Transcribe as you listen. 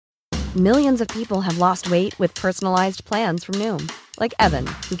Millions of people have lost weight with personalized plans from Noom. Like Evan,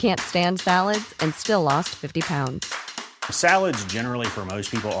 who can't stand salads and still lost 50 pounds. Salads generally for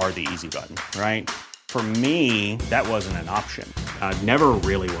most people are the easy button, right? For me, that wasn't an option. I never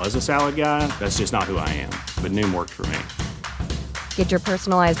really was a salad guy. That's just not who I am. But Noom worked for me. Get your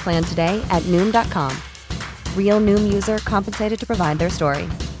personalized plan today at Noom.com. Real Noom user compensated to provide their story.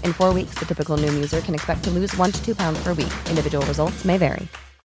 In 4 weeks, the typical Noom user can expect to lose 1 to 2 pounds per week. Individual results may vary.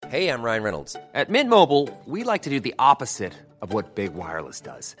 Hey, I'm Ryan Reynolds. At Mint Mobile, we like to do the opposite of what Big Wireless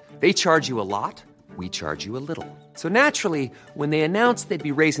does. They charge you a lot, we charge you a little. So naturally, when they announced they'd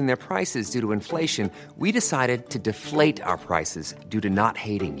be raising their prices due to inflation, we decided to deflate our prices due to not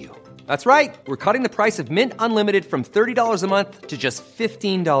hating you. That's right. We're cutting the price of Mint Unlimited from $30 a month to just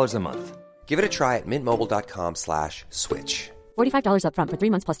 $15 a month. Give it a try at mintmobile.com/switch. $45 up front for 3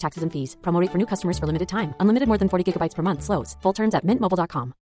 months plus taxes and fees. Promo rate for new customers for limited time. Unlimited more than 40 gigabytes per month. Slows full terms at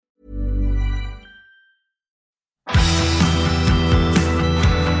mintmobile.com.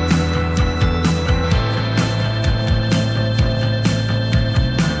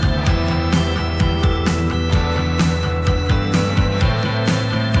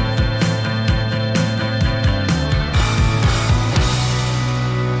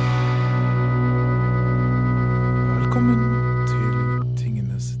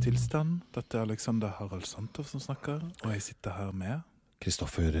 Dette Alexander Harald Santov som snakker, og jeg sitter her med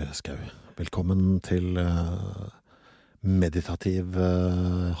Kristoffer Skau. Velkommen til meditativ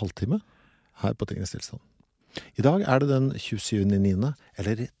halvtime her på Tingenes Tilstand. I dag det den 27.9.,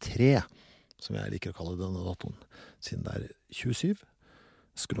 eller 3, som jeg liker å kalle denne datoen, siden det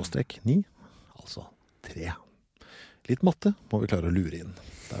 27/9, altså 3. Litt matte må vi klare å lure inn,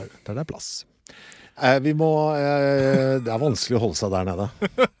 der det plass. Vi må, det vanskelig å holde seg der nede.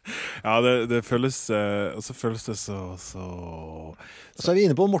 Ja, det føles, og så føles det så... Så vi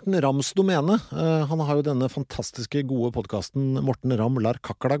inne på Morten Rams domene. Han har jo denne fantastiske gode podcasten Morten Ram lar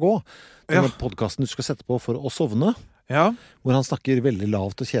kakla gå. Denne podcasten du skal sette på for å sovne. Ja. Hvor han snakker veldig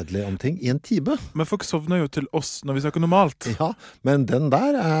lavt og kjedelig om ting i en time. Men folk sovner jo til oss når vi snakker normalt. Ja, men den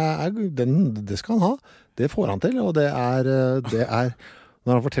der, det skal han ha. Det får han til, og det er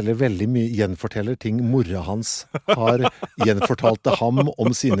når han forteller veldig mye, gjenforteller ting mora hans har gjenfortalt til ham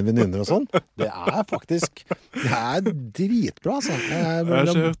om sine venninner og sånn. Det faktisk, det dritbra, altså. Jeg har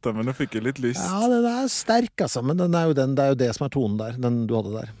ikke hørt det, men nå fikk jeg litt lyst. Ja, den sterk, altså, men det jo det som tonen der, den du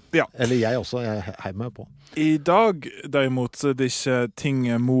hadde der. Ja. Eller jeg også, jeg heier meg på. I dag, derimot, så det ikke ting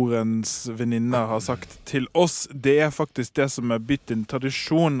morens venninner har sagt til oss. Det faktisk det som blitt en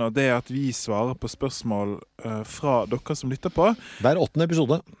tradisjon, og det at vi svarer på spørsmål fra dere som lytter på. Hver 8.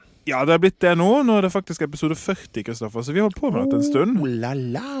 episode. Ja, det blitt det nå. Nå det faktisk episode 40, Kristoffer, så vi holdt på med det en stund.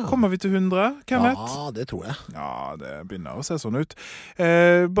 Kommer vi til 100? Hvem vet? Ja, det tror jeg. Ja, det begynner å se sånn ut.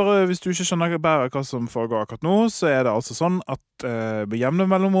 Bare hvis du ikke skjønner bare hva som foregår akkurat nå, så det altså sånn at med jevne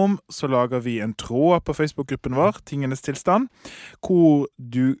mellomrom så lager vi en tråd på Facebook-gruppen vår, Tingenes Tilstand, hvor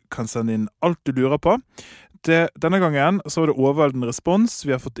du kan sende inn alt du lurer på. Denne gangen så var det overveldende respons. Vi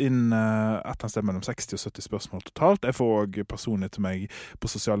har fått inn et sted mellom 60 og 70 spørsmål totalt. Jeg får også personer til meg på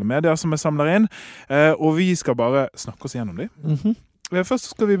sosiale medier som jeg samler inn. Og vi skal bare snakke oss gjennom dem. Først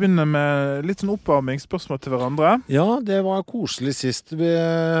skal vi begynne med litt sånn oppvarmingsspørsmål til hverandre. Ja, det var koselig sist.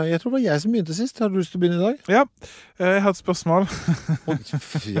 Jeg tror det var jeg som begynte sist. Har du lyst til å begynne i dag? Ja, jeg har et spørsmål.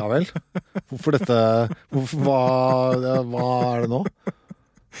 Ja vel. Hvorfor dette? Hva det nå?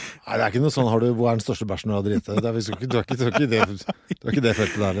 Nei, det ikke noe sånn, hvor den største bæsjen du har dritt? Du har ikke det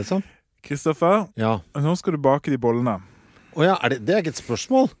feltet der, liksom. Kristoffer, nå skal du bake de bollene. Åja, det ikke et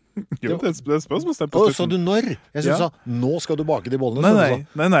spørsmål? Jo, det et spørsmål. Så du når? Jeg synes du sa, nå skal du bake de bollene.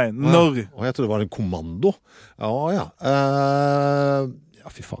 Nei, når? Jeg tror det var en kommando. Ja,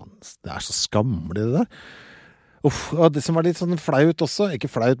 fy faen, det så skammelig det der. Det som var litt sånn flaut også, ikke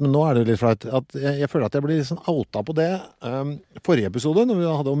flaut, men nå det litt flaut, at jeg føler at jeg ble litt sånn outa på det forrige episode, når vi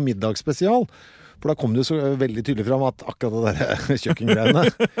hadde om middagsspesial, for da kom det så veldig tydelig fram at akkurat det der kjøkkengreiene,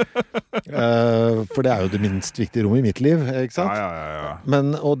 for det jo det minst viktige rommet i mitt liv, ikke sant? Ja.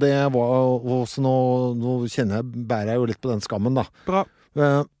 Men, og det var også nå kjenner jeg, bærer jeg jo litt på den skammen da. Bra.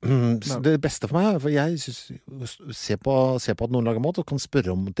 Det beste for meg for jeg synes se på at noen lager mat og kan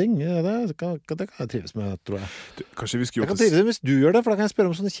spørre om ting, det kan jeg trives med, tror jeg. Kanskje vi skulle gjort det? Jeg kan trives med hvis du gjør det, for da kan jeg spørre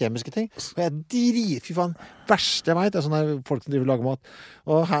om sånne kjemiske ting. Og fy faen, verste jeg vet sånne folk som driver og lager mat.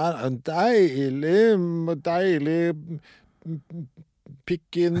 Og her en deilig pikk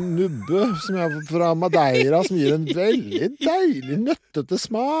i nubbe som fra Madeira, som gir en veldig deilig nøttete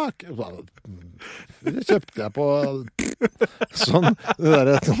smak. Det kjøpte jeg på Sånn,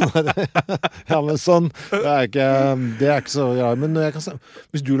 ja, men sånn, det er ikke så greit. Men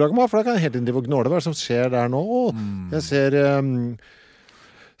hvis du lager mat, for da kan jeg helt inn drive og gnåle. Hva er det som skjer der nå? Jeg ser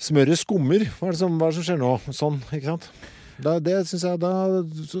smøret skummer. Hva er det som skjer nå? Sånn, ikke sant? Det synes jeg,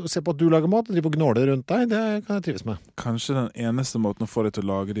 se på at du lager mat og driver og gnåler rundt deg, det kan jeg trives med. Kanskje den eneste måten å få deg til å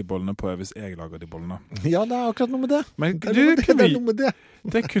lage de bollene på hvis jeg lager de bollene. Ja, det er akkurat noe med det. Men det er noe med det.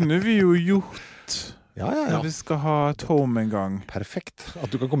 Det kunne vi jo gjort. Ja. Når vi skal ha et home en gang. Perfekt.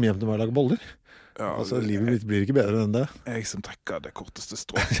 At du kan komme hjem til meg og lage boller. Ja, livet mitt blir ikke bedre enn det. Jeg som trekker det korteste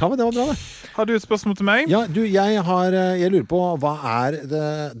strå. Ja, men det var bra det. Har du et spørsmål til meg? Ja, du, jeg lurer på, hva er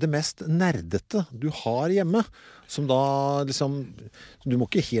det mest nerdete du har hjemme? Som da liksom, du må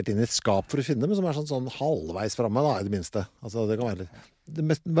ikke helt inn i et skap for å finne, men som er sånn halvveis fremme da, i det minste. Altså, det kan være det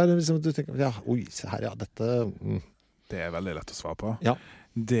mest, liksom, du tenker, ja, oi, se her, ja, dette... Det er veldig lett å svare på. Ja.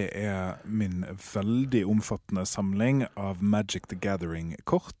 Det er min veldig omfattende samling av Magic the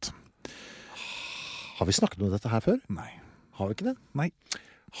Gathering-kort. Har vi snakket om dette her før? Nei. Har vi ikke det? Nei.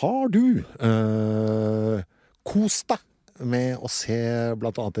 Har du kost deg med å se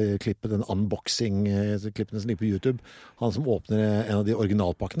blant annet det klippet, den unboxing-klippene som ligger på YouTube, han som åpner en av de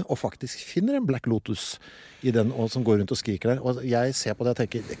originalpakkene og faktisk finner en Black Lotus i den, og som går rundt og skriker der, og jeg ser på det og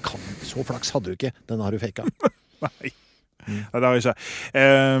tenker, så flaks hadde du ikke, den har du faket. Nei. Det har jeg ikke.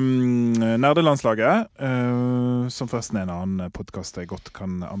 Nerdelandslaget, som forresten er en annen podcast jeg godt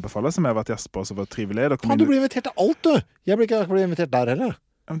kan anbefale, som jeg har vært gjest på, som var trivelig. Du blir invitert til alt, du! Jeg blir ikke invitert der heller.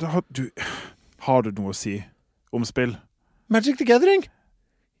 Men har du noe å si om spill? Magic the Gathering.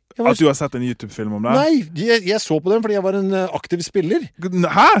 At du har sett en YouTube-film om det? Nei, jeg så på den fordi jeg var en aktiv spiller.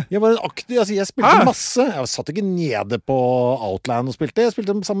 Hæ? Jeg var en aktiv, jeg spilte masse. Jeg satt ikke nede på Outland og spilte. Jeg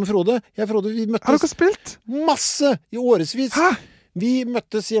spilte sammen med Frode. Frode, vi møttes. Har dere spilt? Masse, i årevis. Hæ? Vi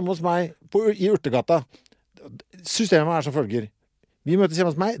møttes hjemme hos meg i Urtegata. Systemet er som følger. Vi møttes hjemme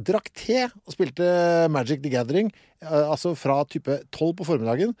hos meg, drakk te og spilte Magic the Gathering, altså fra type 12 på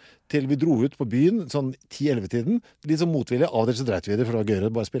formiddagen til vi dro ut på byen, sånn 10-11-tiden. Litt sånn motvillig, av og til så dreit vi det, for det var gøyere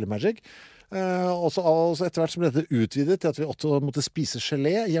å bare spille Magic. Og så etter hvert så ble dette utvidet til at vi også måtte spise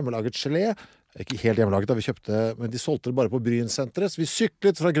gelé, hjemmelaget gelé. Ikke helt hjemmelaget da vi kjøpte, men de solgte det bare på Brynsenteret. Så vi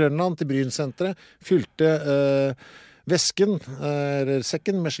syklet fra Grønland til Brynsenteret, fylte vesken, eller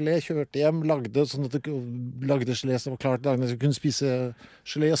sekken med gelé, kjørte hjem, lagde sånn at lagde gelé som var klart, så kunne spise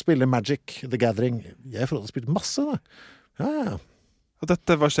gelé og spille Magic the Gathering. Jeg har spilt masse da. Ja. Og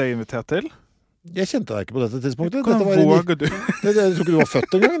dette var ikke jeg invitert til? Jeg kjente deg ikke på dette tidspunktet. Hvordan våger du? Jeg tror ikke du var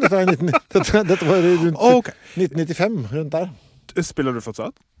født en gang. Dette var rundt 1995, rundt der. Spiller du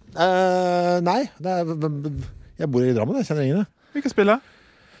fortsatt? Nei, jeg bor i Drammen, jeg kjenner ingen. Vi kan spille.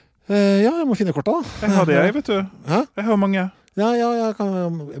 Ja, jeg må finne korta da. Jeg har det, vet du. Hæ? Jeg har mange. Ja, jeg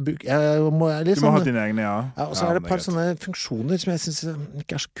kan bruke... Du må ha dine egne, ja. Og så er det et par sånne funksjoner som jeg synes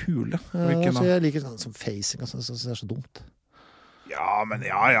ikke er så kule. Så jeg liker sånn som facing, så det er så dumt. Ja, men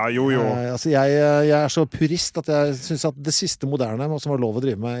jo. Altså, jeg er så purist at jeg synes at det siste moderne som var lov å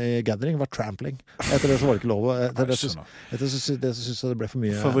drive med i Gathering var trampling. Etter det så var det ikke lov. Etter det synes jeg det ble for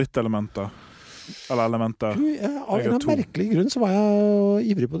mye... Favorittelementer? Eller elementer? Av en merkelig grunn så var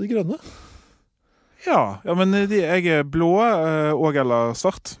jeg ivrig på de grønne. Ja, men jeg er blå og eller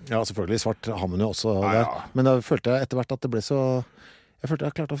svart. Ja, selvfølgelig. Svart har man jo også der. Men da følte jeg etter hvert at det ble så... Jeg følte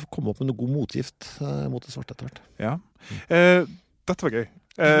jeg klarte å komme opp med noe god motgift mot det svarte etter hvert. Ja. Dette var gøy.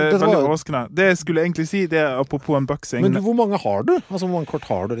 Veldig overraskende. Det jeg skulle egentlig si, det er apropos unboxing. Men hvor mange har du? Altså, hvor mange kort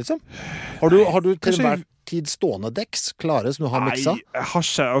har du, liksom? Har du til hver tid stående decks klare som du har miksa? Nei, jeg har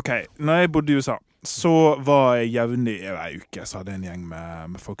ikke. Ok, når jeg bodde i USA, så var jeg jevnlig i en uke, så hadde jeg en gjeng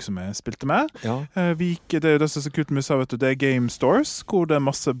med folk som jeg spilte med. Ja. Det er det som er så kult med USA, vet du, det er game stores, hvor det er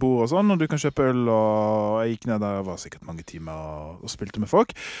masse bord og sånn, og du kan kjøpe øl, og jeg gikk ned der, det var sikkert mange timer og spilte med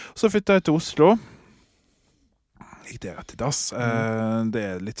folk. Så flyttet jeg til Oslo. Gikk det rett i dass. Det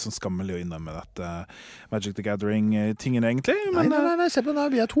er litt sånn skammelig å innrømme dette Magic the Gathering-tingen egentlig. Men, nei, se på den,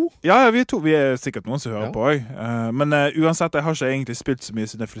 vi er to. Ja, vi er to. Vi er sikkert noen som hører på også. Men uansett, jeg har ikke egentlig spilt så mye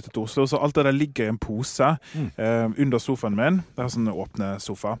siden jeg flyttet til Oslo, så alt det der ligger i en pose under sofaen min. Det er sånn åpne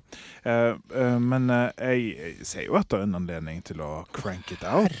sofa. Men jeg ser jo etter en anledning til å crank it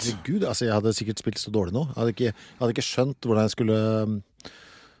out. Herregud, altså jeg hadde sikkert spilt så dårlig nå. Jeg hadde ikke skjønt hvordan jeg skulle...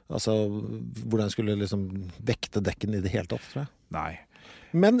 Altså, hvordan jeg skulle liksom vekte dekken i det hele tatt, tror jeg. Nei.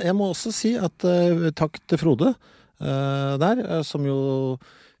 Men jeg må også si at takk til Frode der, som jo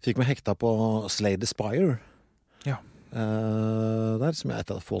fikk meg hekta på Slay the Spire. Ja. Der, som er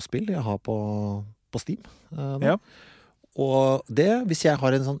et av få spill jeg har på Steam. Ja. Og det, hvis jeg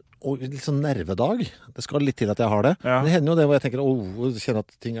har en sånn litt sånn nervedag, det skal litt til at jeg har det, Ja. men det hender jo det hvor jeg tenker, kjenner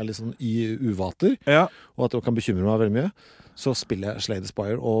at ting er litt sånn i uvater, Ja. og at det kan bekymre meg veldig mye, så spiller jeg Slay the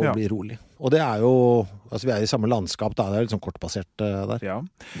Spire og Ja. blir rolig. Og det er jo, altså vi er i samme landskap, da det er litt sånn kortbasert der. Ja.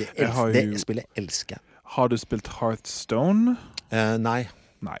 Det spillet elsker jeg. Har du spilt Hearthstone? Nei.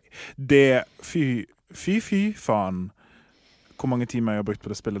 Nei. Det, fy faen, hvor mange timer jeg har brukt på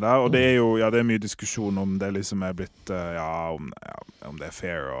det spillet der. Og det er jo, det er mye diskusjon om det liksom er blitt, om det er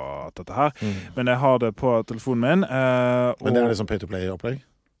fair og alt dette her. Men jeg har det på telefonen min. Men det er liksom pay-to-play-opplegg?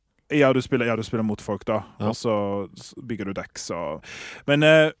 Ja, du spiller mot folk da. Ja. Og så bygger du decks. Men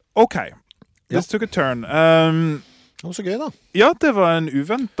OK. This took a turn. Det var så gøy da. Ja, det var en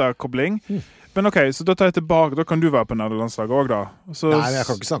uventet kobling. Men OK, så da tar jeg tilbake. Da kan du være på nederlandslaget også da. Så, Nei, men jeg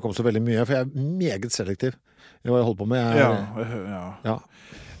kan ikke snakke om så veldig mye, for jeg er meget selektiv i hva jeg holder på med. Ja.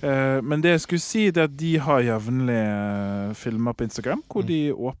 Men det jeg skulle si, det er at de har jevnlig filmer på Instagram, hvor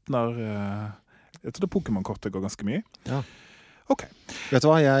de åpner jeg tror det Pokémon-kortet går ganske mye. Ja. OK. Vet du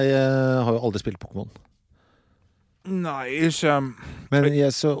hva, jeg har jo aldri spilt Pokémon. Nei, ikke... Men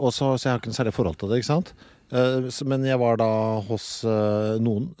så jeg har ikke noe særlig forhold til det, ikke sant? Men jeg var da hos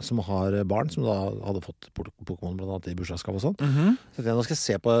noen som har barn, som da hadde fått Pokémon blant annet i bursdagsgave og sånn. Så nå skal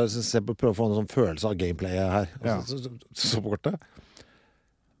jeg prøve å få en sånn følelse av gameplayet her. Ja. Så på kortet.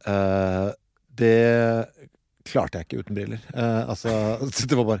 Det klarte jeg ikke uten briller.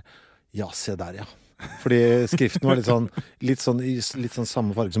 Det var bare, ja, se der, ja. Fordi skriften var litt sånn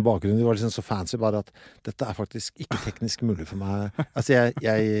samme farge som bakgrunnen. Det var liksom så fancy bare at dette er faktisk ikke teknisk mulig for meg. Altså,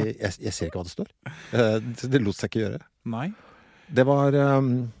 jeg ser ikke hva det står. Det lot seg ikke gjøre. Nei. Det var,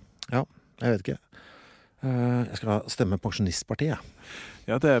 ja, jeg vet ikke. Jeg skal stemme Pensjonistpartiet.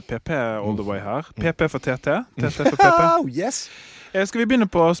 Ja, det er PP all the way her. PP for TT. TT for PP. Oh, yes! Skal vi begynne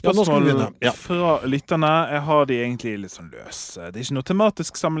på spørsmål Ja. fra lytterne? Jeg har de egentlig litt sånn løse. Det er ikke noe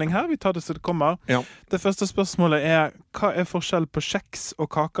tematisk samling her. Vi tar det så det kommer. Ja. Det første spørsmålet er, hva er forskjell på kjeks og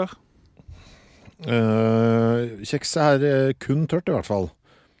kaker? Kjeks er kun tørt i hvert fall.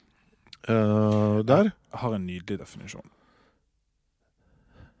 Der. Jeg har en nydelig definisjon.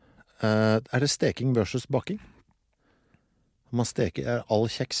 Er det steking versus baking? Er all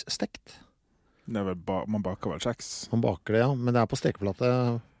kjeks stekt? Det er vel man baker vel kjeks. Man baker det, ja, men det er på stekeplate.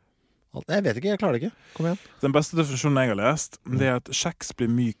 Jeg vet ikke, jeg klarer det ikke. Kom igjen. Den beste definisjonen jeg har lest, det er at kjeks blir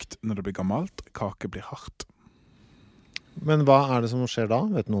mykt når det blir gammelt, kake blir hardt. Men hva er det som skjer da?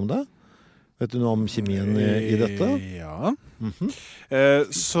 Vet du noe om det? Vet du noe om kjemien i dette? Ja.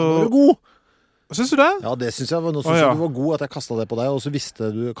 Så... Var du god? Syns du det? Ja, det synes jeg. Nå synes jeg du var god at jeg kastet det på deg, og så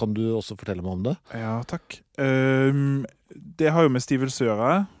kan du også fortelle meg om det? Ja, takk. Det har jo med stivelse å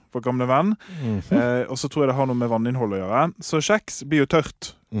gjøre, vår gamle venn. Og så tror jeg det har noe med vanninnhold å gjøre. Så kjeks blir jo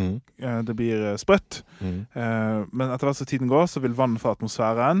tørt. Det blir sprøtt. Men etter hvert som tiden går, så vil vann fra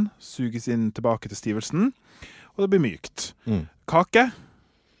atmosfæren suges inn tilbake til stivelsen, og det blir mykt. Kake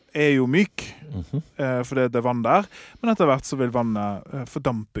er jo myk, for det er vann der, men etter hvert så vil vannet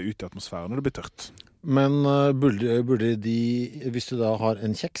fordampe ut i atmosfæren, og det blir tørt. Men burde de, hvis du da har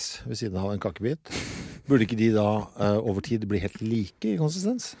en kjeks ved siden av en kakebit, burde ikke de da over tid bli helt like i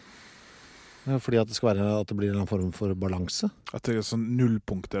konsistens? Fordi at det skal være at det blir en form for balanse? At det er sånn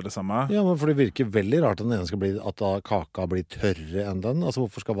nullpunkt er det samme? Ja, men for det virker veldig rart at den ene skal bli, at da kaka blir tørre enn den. Altså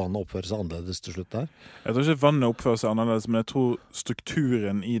hvorfor skal vannet oppføre seg annerledes til slutt der? Jeg tror ikke vannet oppfører seg annerledes, men jeg tror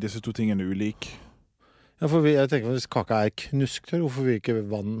strukturen i disse to tingene er ulik. Ja, for jeg tenker hvis kaka er knusktørr, hvorfor vil ikke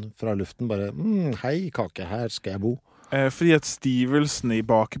vann fra luften bare hei kake, her skal jeg bo? Fordi at stivelsen i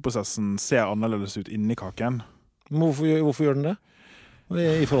bakeprosessen ser annerledes ut inni kaken. Men hvorfor gjør den det?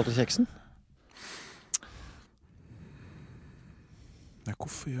 I forhold til kjeksen? Nei,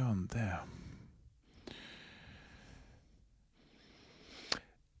 hvorfor gjør den det?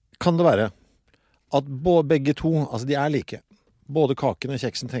 Kan det være at begge to, altså de er like, både kaken og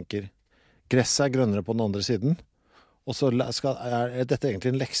kjeksen tenker gresset er grønnere på den andre siden, og så er dette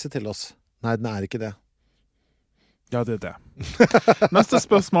egentlig en lekse til oss? Nei, den er ikke det. Ja, det er det. Neste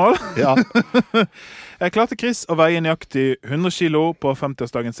spørsmål. Ja. Jeg klarte Chris å veie nøyaktig 100 kilo på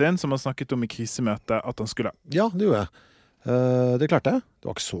 50-årsdagen sin, som han snakket om i krisemøtet at han skulle. Ja, det gjorde jeg. Det klarte jeg. Det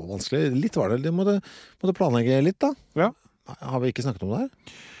var ikke så vanskelig. Litt var det. De måtte planlegge litt, da. Ja. Har vi ikke snakket om det her?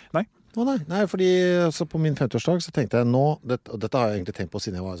 Nei. Nei, fordi altså, på min 50-årsdag så tenkte jeg nå, og dette har jeg egentlig tenkt på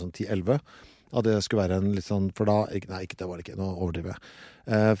siden jeg var sånn 10-11, at det skulle være en litt sånn, for da, nei, ikke det var det ikke, nå overdriver jeg.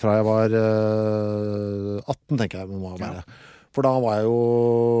 Fra jeg var 18, tenker jeg, må være. For da var jeg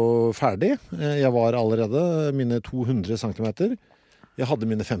jo ferdig. Jeg var allerede mine 200 centimeter. Jeg hadde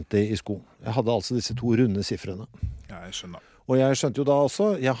mine 50 i sko. Jeg hadde altså disse to runde siffrene. Ja, jeg skjønner. Og jeg skjønte jo da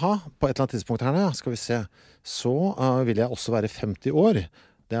også, jaha, på et eller annet tidspunkt her, skal vi se, så vil jeg også være 50 år.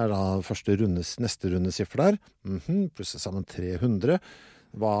 Det er da neste runde siffer der. Pluss sammen 300.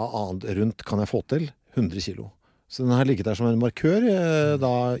 Hva annet rundt kan jeg få til? 100 kilo. Så den har ligget der som en markør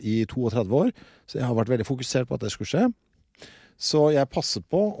da i 32 år. Så jeg har vært veldig fokusert på at det skulle skje. Så jeg passer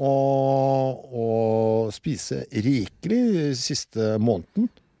på å spise rikelig siste måneden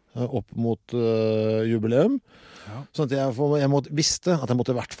opp mot jubileum. Ja. Sånn at jeg visste at jeg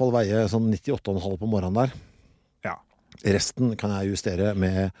måtte i hvert fall veie sånn 98,5 på morgenen der. Ja. Resten kan jeg justere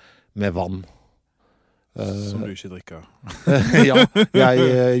med vann. Som du ikke drikker. Ja,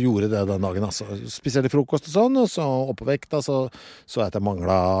 jeg gjorde det den dagen. Altså. Spiste litt frokost og sånn, og så opp på vekta, så at jeg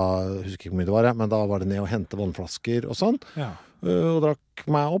manglet, husker ikke hvor mye det var, men da var det ned og hente vannflasker og sånn. Ja. Og drakk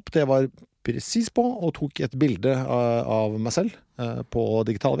meg opp. Det var precis på, og tok et bilde av meg selv på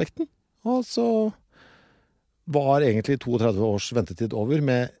digitalvekten. Og så var egentlig 32 års ventetid over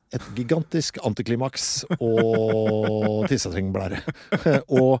med et gigantisk antiklimaks og tissetrengblære.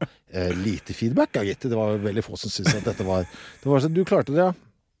 Og lite feedback, gitt. Det var veldig få som syntes at dette var sånn, du klarte det, ja.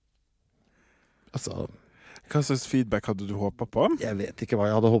 Altså... Hva slags feedback hadde du håpet på? Jeg vet ikke hva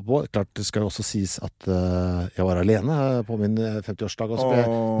jeg hadde håpet på. Klart det skal jo også sies at jeg var alene på min 50-årsdag.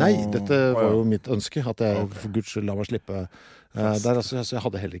 Nei, dette var jo mitt ønske, at jeg for Guds skyld la meg slippe der. Så jeg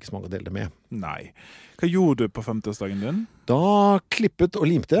hadde heller ikke så mange å dele det med. Nei. Hva gjorde du på 50-årsdagen din? Da klippet og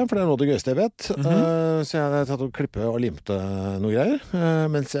limte, for det er noe det gøyeste jeg vet. Så jeg hadde tatt og klippet og limte noe greier,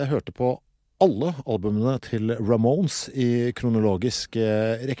 mens jeg hørte på alle albumene til Ramones i kronologisk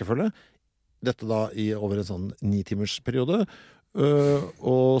rekkefølge. Dette da i over en sånn 9-timers periode,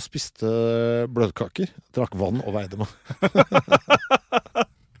 og spiste blødkaker, drakk vann og veide meg.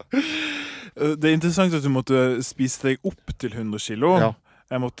 Det er interessant at du måtte spise deg opp til 100 kilo. Ja.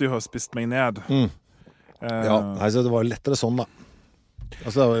 Jeg måtte jo ha spist meg ned. Ja, altså det var lettere sånn da.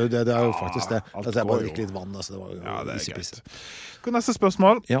 Altså det er jo faktisk det. Altså, jeg bare gikk litt vann, altså det var jo easy-peasy. Neste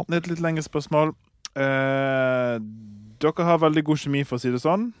spørsmål. Ja. Det er et litt lengre spørsmål. Dere har veldig god kjemi, for å si det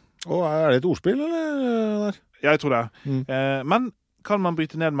sånn. Er det et ordspill, eller? Ja, jeg tror det. Men kan man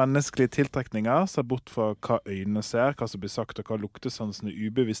bryte ned menneskelige tiltrekninger, se bort fra hva øynene ser, hva som blir sagt, og hva luktesansene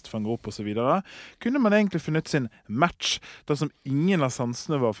ubevisst fanger opp, og så videre? Kunne man egentlig funnet sin match, dersom ingen av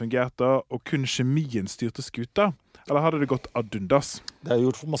sansene var fungert, og kun kjemien styrte skuta? Eller hadde det gått ad undas? Det er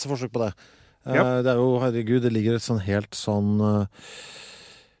gjort masse forsøk på det. Ja. Det er jo, herregud, det ligger et sånn helt sånn...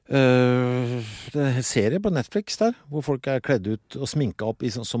 det er en serie på Netflix der, hvor folk er kledd ut og sminket opp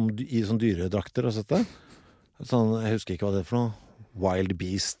i sånn dyredrakter og sånt. Sånn, jeg husker ikke hva det er for noe. Wild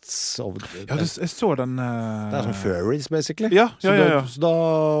Beasts. Jeg så den... Det er sånn furries, basically. Ja. Så da,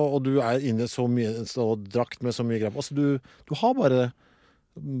 og du er inne så mye, så drakt med så mye greier. Altså, du har bare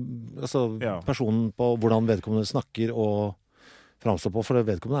personen på hvordan vedkommende snakker og framstår på, for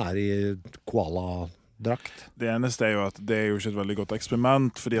vedkommende er i koala-drakt. Det eneste er jo at det er jo ikke et veldig godt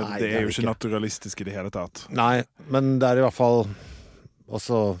eksperiment, fordi at det er jo ikke naturalistisk i det hele tatt. Nei, men det er i hvert fall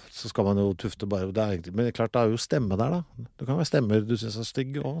også, så skal man jo tufte bare men det er klart, det er jo stemme der da. Det kan være stemmer du synes er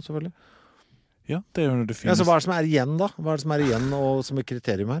stygg også, selvfølgelig. Ja, det er jo det finnes. Så hva er det som er igjen da? Hva er det som er igjen og som er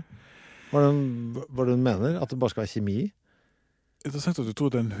kriterium her? Hva er det du mener? At det bare skal være kjemi? Interessant at du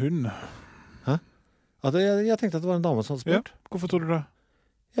tror det er en hund. Hæ? Jeg tenkte at det var en dame som hadde spurt. Ja, hvorfor tror du det?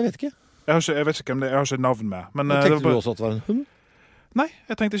 Jeg vet ikke. Jeg vet ikke hvem det er, jeg har ikke navn med. Men, tenkte du også at det var en hund? Nei,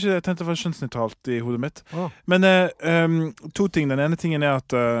 jeg tenkte det var skjønnsnøytralt i hodet mitt. Men to ting. Den ene tingen er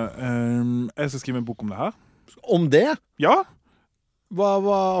at jeg skal skrive en bok om det her. Om det? Ja.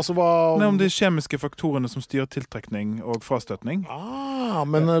 Nei, om de kjemiske faktorene som styrer tiltrekning og frastøtning.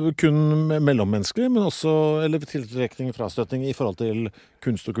 Men kun mellommenneskelig, men også, eller tiltrekning og frastøtning i forhold til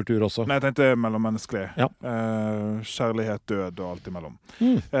kunst og kultur også. Nei, jeg tenkte mellommenneskelig. Ja. Kjærlighet, død og alt imellom.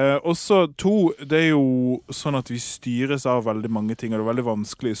 Og så det er jo sånn at vi styres av veldig mange ting, og det er veldig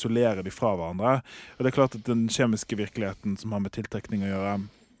vanskelig å isolere de fra hverandre. Og det er klart at den kjemiske virkeligheten som har med tiltrekning å gjøre,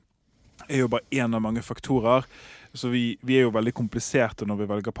 er jo bare en av mange faktorer. Så vi er jo veldig kompliserte når vi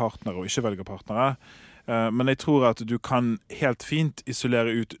velger partnere og ikke velger partnere. Men jeg tror at du kan helt fint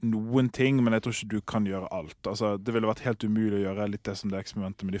isolere ut noen ting, men jeg tror ikke du kan gjøre alt. Altså, det ville vært helt umulig å gjøre litt det som det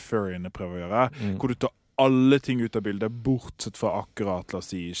eksperimentet med de furryene prøver å gjøre, hvor du tar alle ting ut av bildet, bortsett fra akkurat, la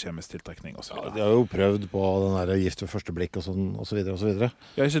oss si, kjemisk tiltrekning og så videre. Ja, de har jo prøvd på den der gift ved første blikk og sånn, og så videre, og så videre.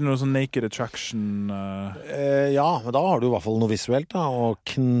 Ja, ikke noe sånn naked attraction? Ja, men da har du i hvert fall noe visuelt da, å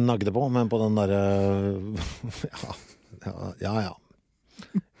knagge det på, men på den der... Ja.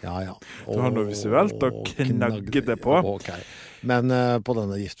 Du har noe visuelt å knagge det på. Okay. Men på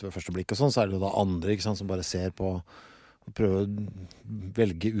denne gift ved første blikk og sånn, så er det jo da andre, ikke sant, som bare ser på og prøver å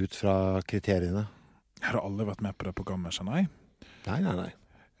velge ut fra kriteriene. Jeg har aldri vært med på det programmet, skjønner jeg. Nei.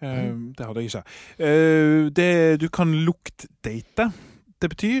 Det hadde jeg ikke. Du kan luktdate. Det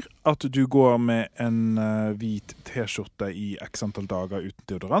betyr at du går med en hvit t-skjorte i x antall dager uten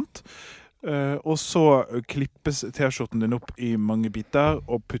deodorant. Og så klippes t-skjorten din opp i mange biter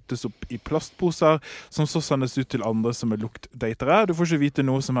og puttes opp i plastposer, som så sendes ut til andre som luktdatere. Du får ikke vite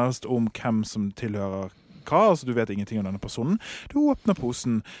noe som helst om hvem som tilhører hva, altså du vet ingenting om denne personen. Du åpner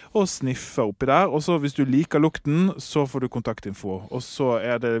posen og sniffer oppi der, og så hvis du liker lukten, så får du kontaktinfo. Og så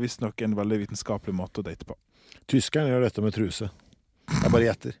det visst nok en veldig vitenskapelig måte å date på. Tyskeren gjør dette med truse. Jeg bare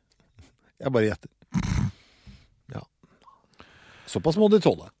gjetter. Ja. Såpass må de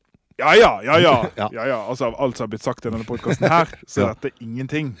tåle. Ja. Altså av alt som har blitt sagt i denne podcasten her, så er dette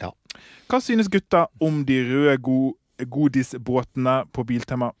ingenting. Ja. Hva synes gutta om de røde godisbåtene på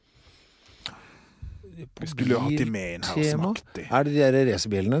Biltema? Vi skulle jo hatt de med inn her og smakt de. Det de der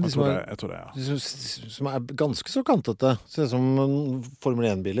racerbilene? Jeg tror det, ja. De som ganske så kantete. Ser ut som Formel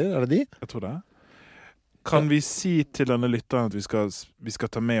 1-biler. Det de? Jeg tror det. Kan vi si til denne lytteren at vi skal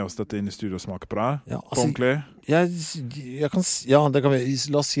ta med oss dette inn i studio og smake på det? Ja, altså, ordentlig? Det kan vi.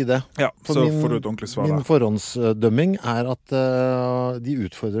 La oss si det. Ja, så får du et ordentlig svar der. Min forhåndsdømming at de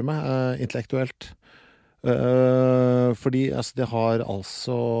utfordrer meg intellektuelt. Fordi de har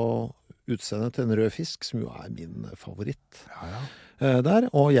altså utseendet til en rød fisk, som jo min favoritt. Der,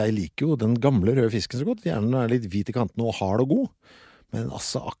 og jeg liker jo den gamle røde fisken så godt. Gjerne den litt hvit i kanten og hard og god. Men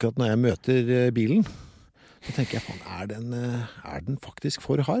altså, akkurat når jeg møter bilen, så tenker jeg, faen, den faktisk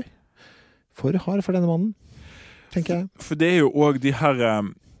for hard? For hard for denne mannen, tenker jeg. For det jo også de her...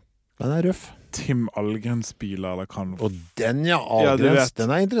 Den røff. Tim Algrens biler, eller kan... Og den, Algrens,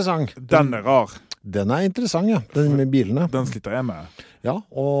 den interessant. Den rar. Den interessant, ja. Den med bilene. Den sliter jeg med. Ja,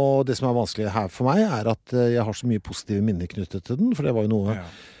 og det som vanskelig her for meg at jeg har så mye positive minner knyttet til den, for det var jo noe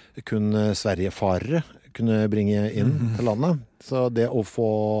kun Sverige-farere kunne bringe inn til landet. Så det å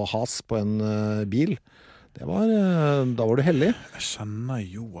få has på en bil, da var du heldig. Jeg skjønner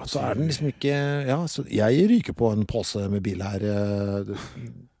jo at... Så den liksom ikke... Ja, så jeg ryker på en påse med bil her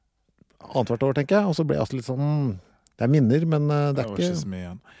annet hvert år, tenker jeg. Og så ble jeg litt sånn... Det minner, men det var ikke... ikke så mye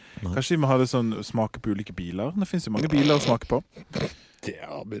igjen. Kanskje vi må ha det sånn smake på ulike biler? Det finnes jo mange biler å smake på. Det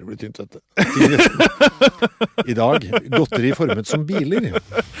begynner å bli tynt, vet du. I dag, godteri formet som biler.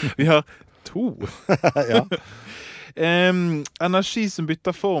 Vi har 2. Ja. Energi som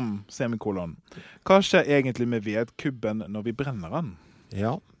bytter form, semikolon. Hva skjer egentlig med vedkubben når vi brenner den?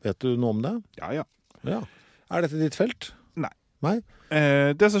 Ja, vet du noe om det? Ja. Er dette ditt felt? Nei.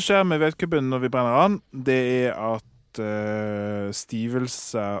 Det som skjer med vedkubben når vi brenner den, det at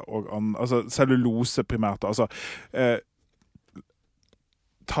stivelse og altså cellulose primært, altså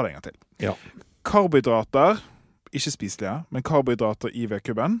ta det en gang til. Ja. Karbohydrater, ikke spiselige, men karbohydrater i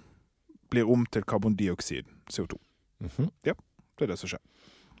vedkubben blir om til karbondioksid, CO2. Ja, det det som skjer.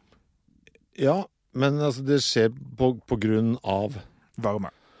 Ja, men altså det skjer på grunn av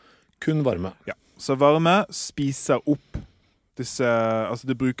varme. Kun varme. Ja, så varme spiser opp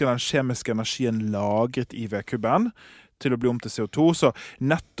det bruker den kjemiske energien lagret i vedkubben til å bli om til CO2, så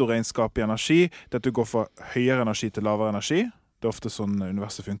nettoregnskap i energi, det at du går fra høyere energi til lavere energi, det ofte sånn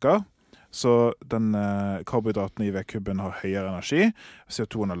universet funker, så den karbohydratene i vedkubben har høyere energi,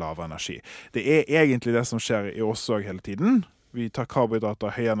 CO2 har lavere energi. Det egentlig det som skjer i oss også hele tiden. Vi tar karbohydrater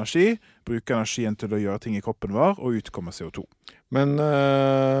av høy energi, bruker energien til å gjøre ting i kroppen vår, og utkommer CO2. Men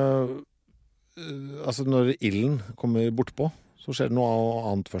altså når ilden kommer bort på, så skjer det noe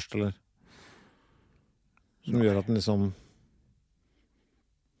annet først, eller? Som gjør at den liksom...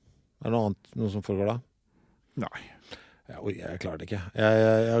 Er det noe som foregår da? Nei. Jeg klarer det ikke.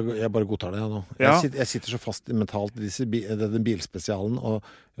 Jeg bare godtar det nå. Ja. Jeg sitter så fast mentalt i denne bilspesialen, og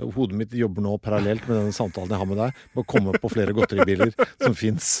hodet mitt jobber nå parallelt med denne samtalen jeg har med deg, med å komme på flere godteribiler som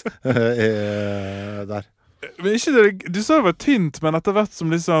finnes der. Men ikke det, du sa det var tynt, men etter hvert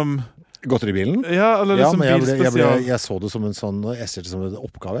som liksom... Godteribilen? Ja, eller liksom bilspesial. Jeg så det som en sånn, jeg ser det som en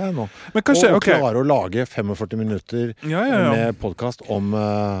oppgave jeg nå. Men kanskje, og klare å lage 45 minutter med podcast om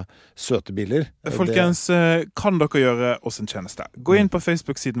søte biler. Folkens, kan dere gjøre oss en tjeneste? Gå inn på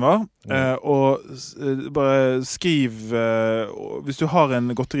Facebook-siden vår, og bare skriv, hvis du har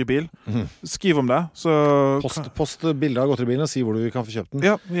en godteribil, skriv om det. Så post bilder av godteribilen og si hvor du kan få kjøpt den.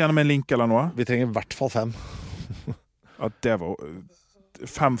 Ja, gjerne med en link eller noe. Vi trenger i hvert fall 5. Ja, det var...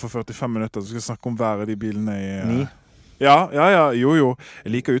 5 for 45 minutter, så skal vi snakke om hver av de bilene i... 9. Ja, jo.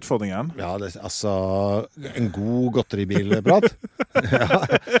 Jeg liker utfordringen. Ja, altså, en god godteribilprat.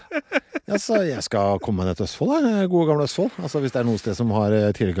 Altså, jeg skal komme ned til Østfold, gode gamle Østfold. Altså, hvis det er noe sted som har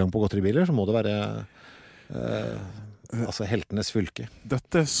tilgang på godteribiler, så må det være altså heltenes fylke.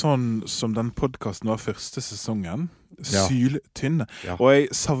 Dette sånn som den podcasten var første sesongen. Ja. Syltynne. Ja. Og jeg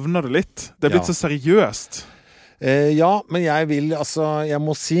savner det litt. Det blitt så seriøst. Ja, men jeg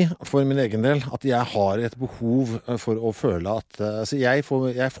må si for min egen del at jeg har et behov for å føle at jeg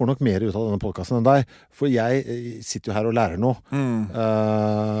får nok mer ut av denne podcasten enn deg, for jeg sitter jo her og lærer noe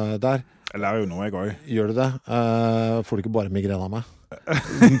der. Jeg lærer jo noe, jeg også. Gjør du det? Får du ikke bare migrene av meg?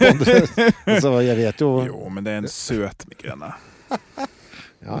 Så jeg vet jo... Jo, men det en søt migrene.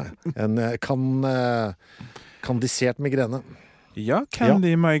 Ja, en kandisert migrene. Ja,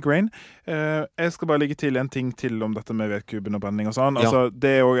 candy migraine. Jeg skal bare legge til en ting til om dette med vedkubben og brenning og sånn. Altså,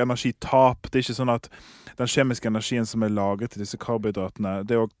 det jo energitap. Det ikke sånn at den kjemiske energien som lagret i disse karbohydratene,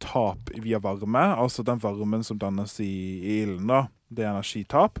 det også tap via varme. Altså den varmen som dannes i ilden da. Det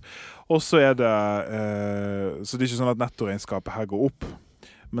energitap. Og så det så det ikke sånn at nettoregnskapet her går opp.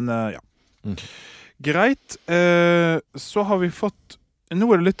 Men ja. Greit. Så har vi fått, nå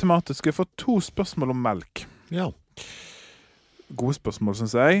det litt tematisk, vi har fått 2 spørsmål om melk. Ja. Gode spørsmål,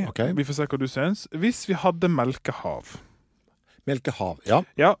 synes jeg. Okay. Vi får se hva du synes. Hvis vi hadde melkehav. Melkehav, ja.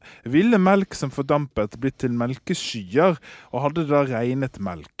 Ja, ville melk som fordampet blitt til melkeskyer, og hadde da regnet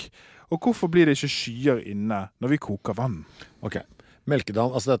melk? Og hvorfor blir det ikke skyer inne når vi koker vann? Ok,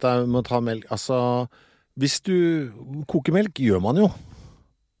 melkedam, altså dette med å ta melk, altså hvis du koker melk, gjør man jo.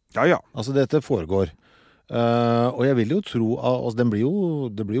 Ja. Altså dette foregår. Og jeg vil jo tro, altså det blir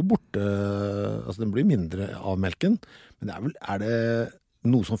jo borte, altså den blir mindre av melken, men det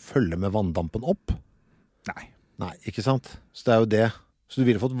noe som følger med vanndampen opp? Nei, ikke sant? Så det jo det. Så du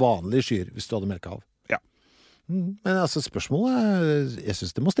ville fått vanlige skyer hvis du hadde melkehav? Ja. Men altså spørsmålet, jeg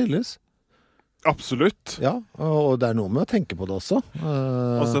synes det må stilles. Absolutt. Ja, og det noe med å tenke på det også.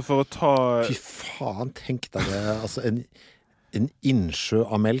 Altså for å ta... Fy faen, tenk deg det, altså en innsjø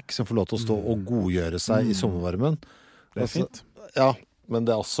av melk som får lov til å stå og godgjøre seg i sommervarmen. Det fint. Ja, men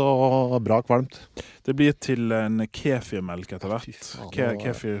det også bra kvalmt. Det blir til en kefirmelk etter hvert.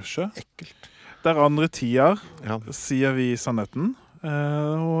 Kefirsjø. Ekkelt. Der andre tider sier vi sannheten,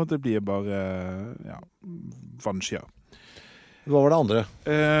 og det blir bare vannskyer. Hva var det andre?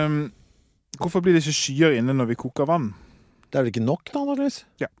 Hvorfor blir det ikke skyer inne når vi koker vann? Det vel ikke nok da, antageligvis?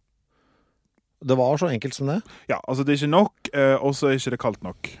 Ja. Det var så enkelt som det? Ja, altså det ikke nok, og så ikke det kaldt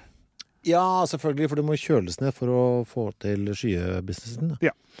nok. Ja, selvfølgelig, for det må kjøles ned for å få til skyebusinessen.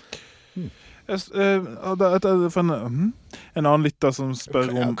 Ja. En annen lytter som spør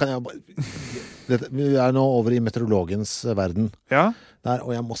om... Vi nå over i meteorologens verden. Ja? Der,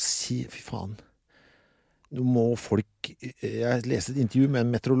 og jeg må si, fy faen, nå må folk... Jeg leste et intervju med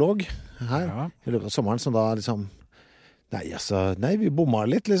en meteorolog her i løpet av sommeren, som da liksom... Nei, vi bomma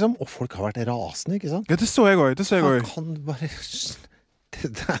litt, liksom. Og folk har vært rasende, ikke sant? Ja, det så jeg også. Han kan bare...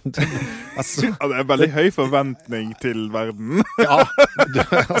 Altså, det veldig høy forventning til verden. Ja,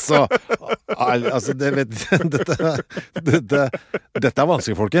 altså dette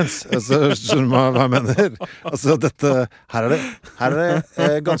vanskelig, folkens. Altså, skjønner du hva jeg mener? Altså, her det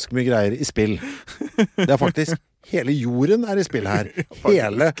ganske mye greier i spill. Det faktisk, hele jorden i spill her.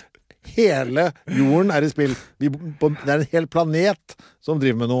 Hele jorden i spill. Det en hel planet som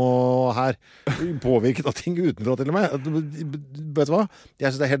driver med noe her. Påvirket av ting utenfra til og med. Vet du hva? Jeg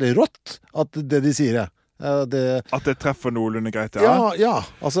synes det helt rått at det de sier. At det treffer noenlunde greit, ja.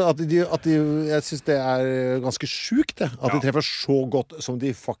 Altså at jeg synes det ganske sjukt, det. At de treffer så godt som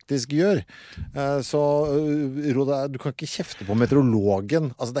de faktisk gjør. Så Roda, du kan ikke kjefte på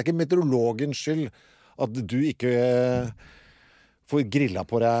meteorologen. Altså det ikke meteorologens skyld at du ikke... får grilla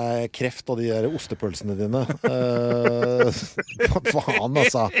på deg kreft av de der ostepølsene dine. Faen,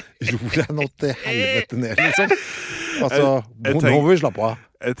 altså. Ro deg nå til helvete ned, liksom. Altså, nå må vi slappe av.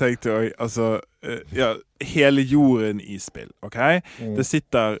 Jeg tenkte også, altså, hele jorden i spill, ok? Det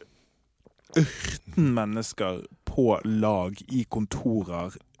sitter 18 mennesker på lag i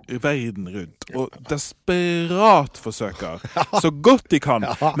kontorer verden rundt, og desperat forsøker så godt de kan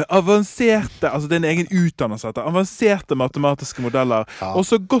med avanserte, altså det en egen utdannelse etter, avanserte matematiske modeller, og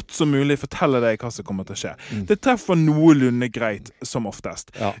så godt som mulig fortelle deg hva som kommer til å skje. Det treffer noenlunde greit som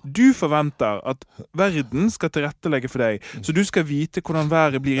oftest. Du forventer at verden skal tilrettelegge for deg, så du skal vite hvordan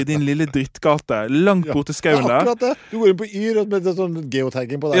været blir i din lille drittgate langt bort til skauen der. Akkurat det. Du går inn på Yr og med sånn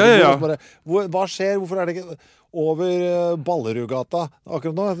geotagging på deg. Hva skjer? Hvorfor det ikke over Ballerudgata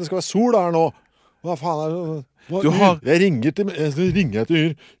akkurat nå? Det skal være sol her nå. Hva faen Jeg ringer til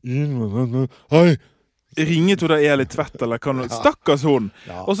Yr. Hei. Ringer til deg Eli Tvedt, eller kan du... Stakkars hun.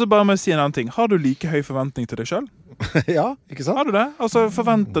 Og så bare med å si en annen ting. Har du like høy forventning til deg selv? Ja, ikke sant? Har du det? Altså,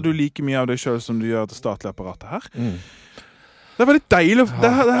 forventer du like mye av deg selv som du gjør til statlige apparatet her? Det er veldig deilig det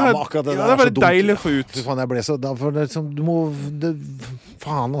er veldig deilig å få ut. Fy faen, jeg ble så du må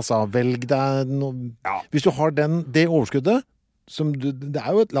faen altså, velg deg noe. Hvis du har det overskuddet det er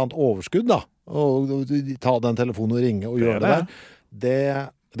jo et eller annet overskudd da, og ta den telefonen og ringe og gjøre det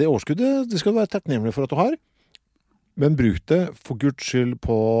det overskuddet, det skal du være takknemlig for at du har, men bruk det for Guds skyld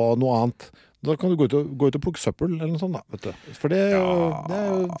på noe annet. Da kan du gå ut og plukke søppel eller noe sånt da, vet du. For det er jo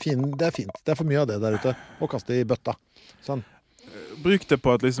fint. Det er for mye av det der ute, å kaste i bøtta. Sånn. Bruk det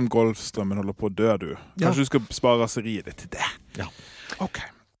på at liksom Golfstrømmen holder på å dø, du. Kanskje du skal spare raseriet ditt til det. Ja. Ok.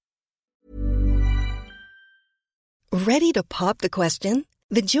 Ready to pop the question?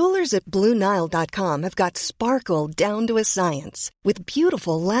 The jewelers at BlueNile.com have got sparkle down to a science with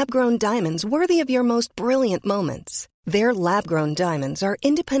beautiful lab-grown diamonds worthy of your most brilliant moments. Their lab-grown diamonds are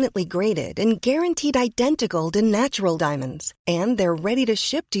independently graded and guaranteed identical to natural diamonds, and they're ready to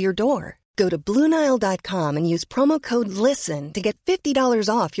ship to your door. Go to BlueNile.com and use promo code LISTEN to get $50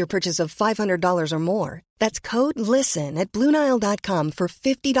 off your purchase of $500 or more. That's code LISTEN at BlueNile.com for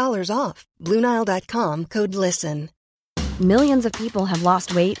 $50 off. BlueNile.com, code LISTEN. Millions of people have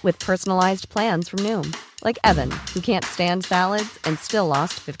lost weight with personalized plans from Noom. Like Evan, who can't stand salads and still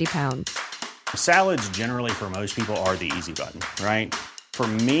lost 50 pounds. Salads generally for most people are the easy button, right? For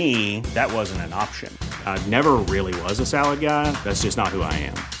me, that wasn't an option. I never really was a salad guy. That's just not who I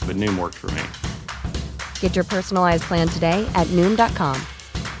am. But Noom worked for me. Get your personalized plan today at Noom.com.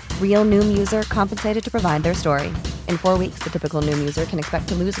 Real Noom user compensated to provide their story. In 4 weeks, the typical Noom user can expect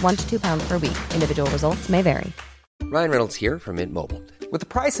to lose 1 to 2 pounds per week. Individual results may vary. Ryan Reynolds here from Mint Mobile. With the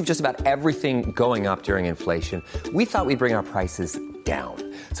price of just about everything going up during inflation, we thought we'd bring our prices down.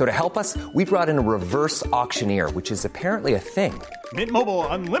 So to help us, we brought in a reverse auctioneer, which is apparently a thing. Mint Mobile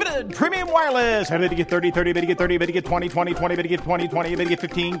Unlimited Premium Wireless. How to get 30, 30, bit to get 30, bit to get 20, 20, 20, bit to get 20, 20, bit to get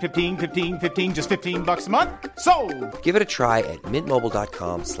 15, 15, 15, 15, just $15 a month? Sold! Give it a try at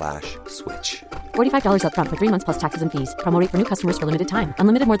mintmobile.com/switch. $45 up front for 3 months plus taxes and fees. Promo rate for new customers for limited time.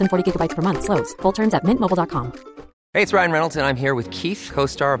 Unlimited more than 40 gigabytes per month. Slows full terms at mintmobile.com. Hey, it's Ryan Reynolds, and I'm here with Keith,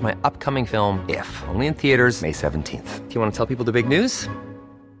 co-star of my upcoming film, If, only in theaters May 17th. Do you want to tell people the big news?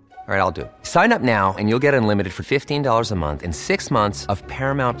 All right, I'll do it. Sign up now and you'll get unlimited for $15 a month and 6 months of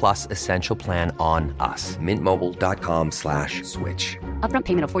Paramount Plus Essential Plan on us. Mintmobile.com/switch. Upfront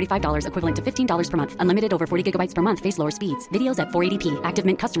payment of $45 equivalent to $15 per month. Unlimited over 40 gigabytes per month. Face lower speeds. Videos at 480p. Active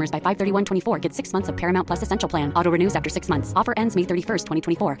Mint customers by 531.24 get 6 months of Paramount Plus Essential Plan. Auto renews after 6 months. Offer ends May 31st,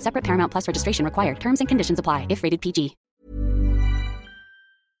 2024. Separate Paramount Plus registration required. Terms and conditions apply if rated PG.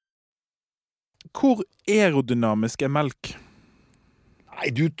 Hvor aerodynamisk melk? Nei,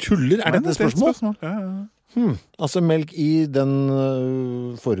 du tuller. Er dette et spørsmål? Ja. Altså melk i den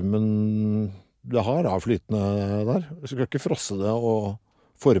formen det har av flytende der. Du skal ikke frosse det og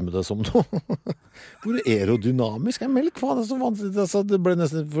forme det som noe. Hvor aerodynamisk melk? Faen, det er så vanskelig. Altså, det ble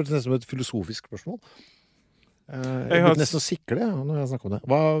nesten som et filosofisk spørsmål. Jeg ble nesten å sikle når jeg snakker om det.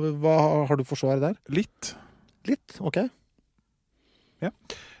 Hva har du for svar der? Litt, ok. Ja.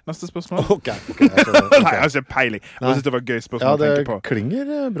 Neste spørsmål. Ok. Nei, jeg har ikke peiling. Jeg synes det var gøy spørsmål å tenke på. Ja, det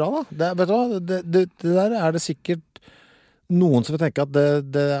klinger bra da. Vet du hva, det der er det sikkert noen som vil tenke at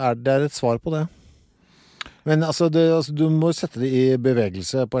det er et svar på det. Men altså, du må sette det i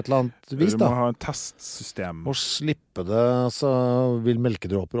bevegelse på et eller annet vis da. Du må ha en testsystem. Og slippe det, så vil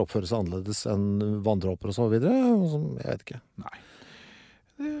melkedråper oppføre seg annerledes enn vanndråper og så videre. Jeg vet ikke. Nei.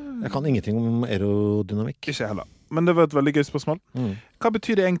 Jeg kan ingenting om aerodynamikk. Ikke heller. Men det var et veldig gøy spørsmål. Hva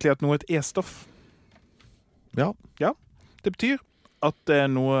betyr det egentlig at noe er et E-stoff? Ja. Det betyr at det er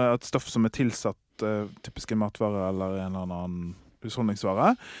et stoff som er tilsatt typisk en matvare eller en eller annen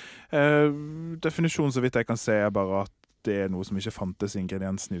husholdningsvare. Definisjonen så vidt jeg kan se er bare at det er noe som ikke fantes i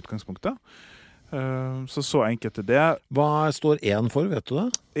ingrediensen i utgangspunktet. Så enkelt er det. Hva står en for, vet du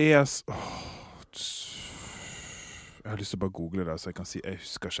det? Jeg har lyst til å bare google det, så jeg kan si jeg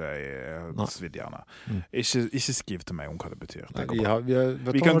husker ikke svidd gjerne. Ikke skriv til meg om hva det betyr.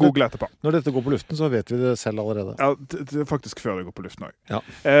 Vi kan google etterpå. Når dette går på luften, så vet vi det selv allerede. Ja, det er faktisk før det går på luften også. Ja.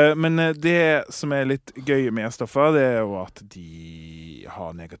 Men det som er litt gøy med E-stoffer, det er jo at de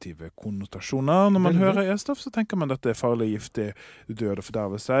har negative konnotasjoner. Når man hører E-stoff, så tenker man at det er farlig, giftig, død og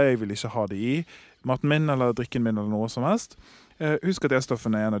fordervelse. Jeg vil ikke ha det i maten min, eller drikken min, eller noe som helst. Husk at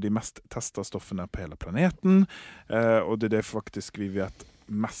E-stoffene er en av de mest testet stoffene på hele planeten, og det er det faktisk vi vet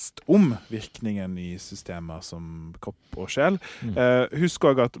mest om virkningen i systemer som kropp og sjel. Husk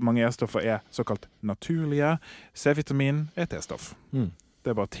også at mange E-stoffer er såkalt naturlige. C-vitamin er et E-stoff.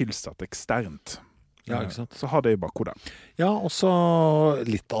 Det er bare tilsatt eksternt. Ja, ikke sant? Så har det i bakhodet. Ja, og så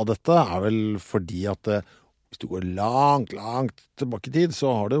litt av dette er vel fordi at hvis du går langt tilbake i tid,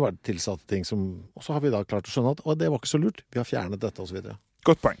 så har det vært tilsatte ting som, og så har vi da klart å skjønne at det var ikke så lurt, vi har fjernet dette og så videre.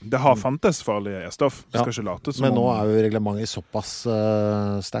 Godt poeng. Det har fantes farlige stoff. Vi skal ikke late som men nå er jo reglementet såpass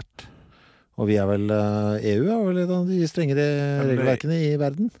sterkt. Og vi er vel, EU er vel en av de strengere regelverkene i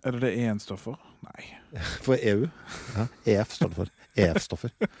verden. Er det EN-stoffer? Nei. For EU? Ja, EF står det for.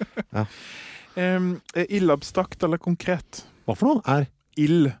 EF-stoffer. Ja. Er ild abstrakt eller konkret? Hva for noe?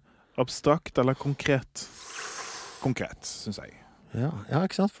 Ild abstrakt eller konkret? Konkret, synes jeg. Ja,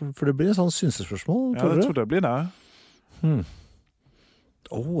 ikke sant? For det blir en sånn synsespørsmål, tror du? Ja, jeg tror det blir det.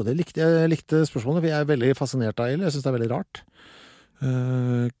 Jeg likte spørsmålet. Vi er veldig fascinert av ild. Jeg synes det er veldig rart.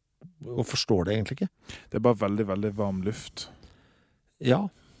 Og forstår det egentlig ikke. Det er bare veldig, veldig varm luft. Ja,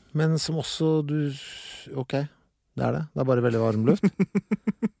 men som også ok, det er det. Det er bare veldig varm luft.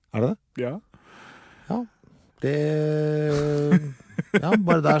 Er det det? Ja. Ja, ja,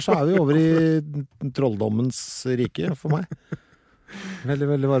 bare der så er vi over i trolldommens rike for meg. Veldig,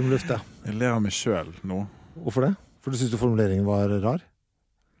 veldig varm luft, ja. Jeg ler av meg selv nå. Hvorfor det? For du synes formuleringen var rar?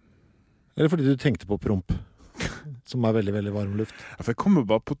 Eller fordi du tenkte på promp, som er veldig, veldig varm luft? Ja, for jeg kommer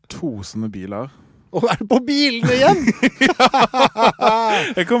bare på 2 sånne biler. Og er du på bilene igjen?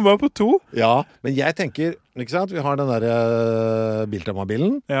 Jeg kommer bare på 2. Ja, men jeg tenker, ikke sant? Vi har den der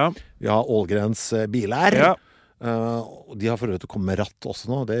Biltema-bilen. Ja. Vi har Ålgrens biler. Ja. Og de har for øvrigt å komme med ratt også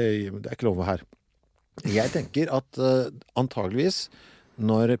nå. Det er ikke lov her. Jeg tenker at antageligvis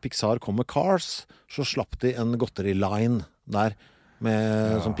når Pixar kom med Cars, så slapp de en godteri-line der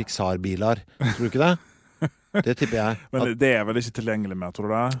med sånn Pixar-biler. Tror du ikke det? Det tipper jeg. Men det er vel ikke tilgjengelig mer,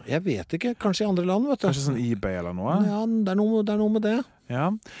 tror du det? Jeg vet ikke. Kanskje i andre land, vet du. Kanskje sånn eBay eller noe? Ja, det er noe med det. Ja.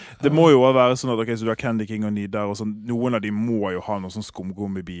 Det må jo være sånn at så du har Candy King og Nidar, og sånn, noen av de må jo ha noen sånn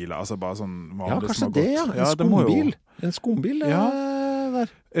skumgummibiler. Altså bare sånn vanlig. Ja, kanskje det, ja. En skumbil. En skumbil der.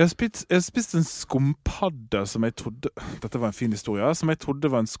 Jeg har spist en skumpadde som jeg trodde, dette var en fin historie, som jeg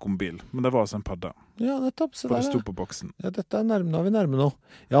trodde var en skumbil, men det var altså en padde. Ja, nettopp. For det stod på boksen. Ja, dette er nå er vi nærme nå.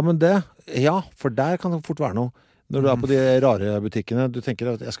 Ja, men for der kan det fort være noe. Når du er på de rare butikkene, du tenker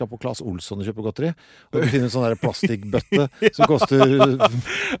at jeg skal på Claes Olsson og kjøpe godteri, og du finner en sånn der plastikkbøtte som koster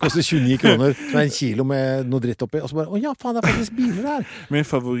 29 kroner, som er 1 kilo med noe dritt oppi, og så bare, ja, faen, det er faktisk biler der. Min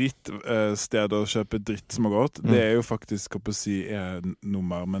favorittsted å kjøpe dritt som har gått, det er jo faktisk, hva på å si,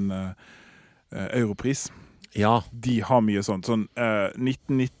 nummer, men Europris. Ja. De har mye sånt, sånn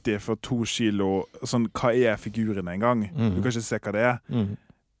 1990 for 2 kilo, sånn, hva er figurene en gang? Du kan ikke se hva det er.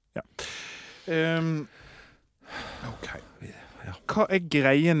 Ja. Ok. Hva er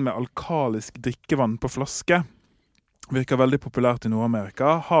greien med alkalisk drikkevann på flaske? Virker veldig populært i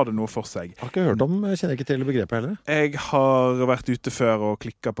Nord-Amerika. Har det noe for seg? Jeg har ikke hørt om, jeg kjenner ikke til begrepet heller. Jeg har vært ute før og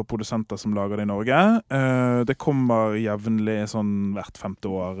klikket på produsenter som lager det i Norge. Det kommer jevnlig sånn hvert 5.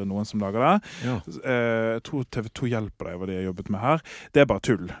 år noen som lager det. Ja. Jeg tror TV2 hjelper deg hva de har jobbet med her. Det er bare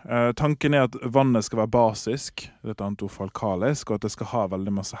tull. Tanken er at vannet skal være basisk, det er et annet ord for alkalisk, og at det skal ha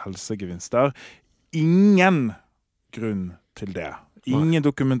veldig masse helsegevinster. Ingen grunn til det. Ingen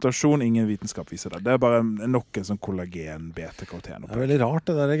dokumentasjon, ingen vitenskap viser det. Det er bare nok en sånn kollagen, beta-karoten. Det er veldig rart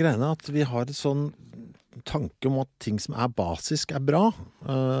det der greiene at vi har et sånn tanke om at ting som er basisk er bra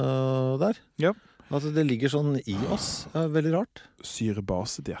der. Ja. Altså det ligger sånn i oss. Veldig rart.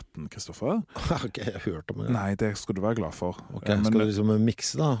 Syrebasedietten, Kristoffer? Har ikke jeg hørt om det. Nei, det skal du være glad for. Ok, skal du liksom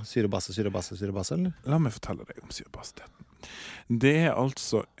mikse da? Syrebasse, eller? La meg fortelle deg om syrebasedietten. Det er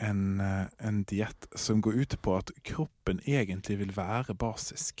altså en diett som går ut på at kroppen egentlig vil være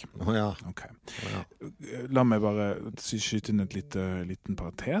basisk. Ja. Ok. La meg bare skyte inn et liten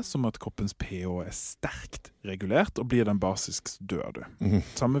parentes om at kroppens pH er sterkt regulert, og blir den basisk, så dør du.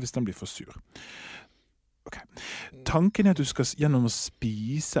 Samme hvis den blir for sur. Okay. Tanken er at du skal gjennom å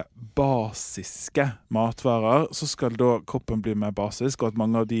spise basiske matvarer, så skal da kroppen bli mer basisk, og at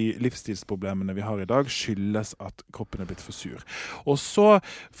mange av de livsstilsproblemene vi har i dag skyldes at kroppen er blitt for sur. Og så,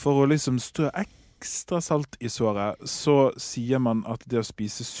 for å liksom strø ekstra salt i såret, så sier man at det å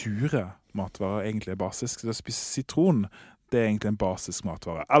spise sure matvarer egentlig er basisk. Det å spise sitron, det er egentlig en basisk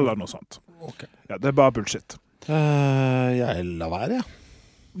matvare, eller noe sånt. Okay. Ja, det er bare bullshit. Jeg lar være, ja.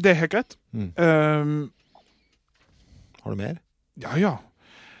 Det er helt greit. Har du mer? Ja.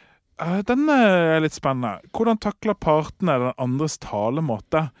 Den er litt spennende. Hvordan takler partene den andres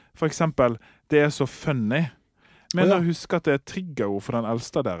talemåte? For eksempel, det er så funny. Men å huske at det er triggerord for den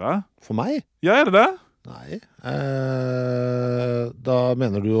eldste av dere. For meg? Ja, er det det? Nei. Da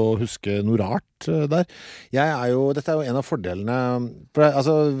mener du å huske noe rart der. Dette er jo en av fordelene. For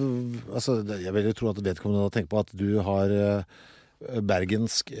jeg vil jo tro at vedkommende har tenkt på at du har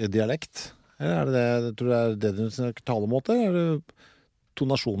bergensk dialekt. Eller er det tror du det er det du snakker talemåte, eller er det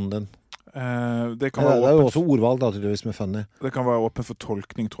tonasjonen din? Det kan Det være er jo åpent, også ordvalg da, tydeligvis med funny. det kan være åpen for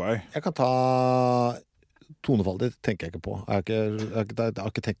tolkning, tror jeg. Jeg kan ta tonefall, det tenker jeg ikke på. Jeg har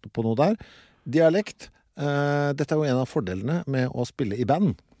ikke tenkt på noe der. Dialekt. Dette er jo en av fordelene med å spille i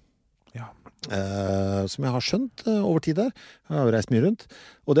band. Ja. Som jeg har skjønt over tid der. Jeg har jo reist mye rundt.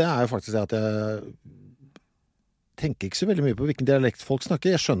 Og det er jo faktisk det at jeg tenker ikke så veldig mye på hvilken dialekt folk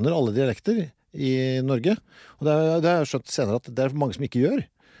snakker. Jeg skjønner alle dialekter i Norge. Og det har jeg skjønt senere at det er mange som ikke gjør.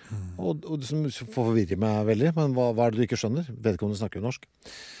 Og det som forvirrer meg veldig. Men hva er det du ikke skjønner? Vet ikke om du snakker norsk.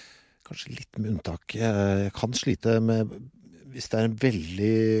 Kanskje litt med unntak. Jeg kan slite med, hvis det er en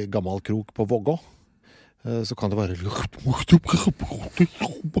veldig gammel krok på Vågå, så kan det være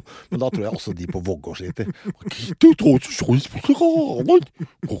men da tror jeg også de på Vågå sliter.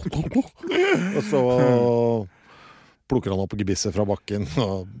 Og så plukker han opp gebisset fra bakken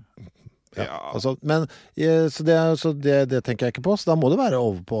og altså, men, så det tenker jeg ikke på. Så da må det være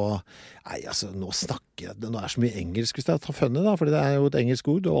over på nei, altså, nå er det så mye engelsk hvis jeg tar funny da, fordi det er jo et engelsk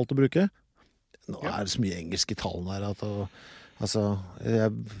ord og alt å bruke. Nå er det så mye engelsk i talen her at, altså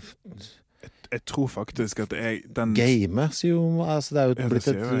Jeg tror faktisk at game, sier jo, altså, det er jo blitt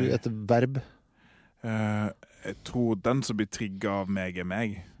et verb. Jeg tror den som blir trigget av meg er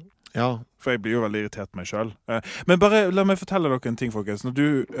meg. Ja. For jeg blir jo veldig irritert meg selv. Men bare la meg fortelle dere en ting, folkens. Når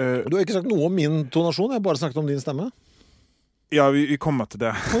du har ikke sagt noe om min tonasjon, jeg har bare snakket om din stemme. Ja, vi kommer til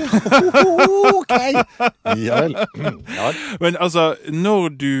det. Ok! Ja vel. Ja. Men altså,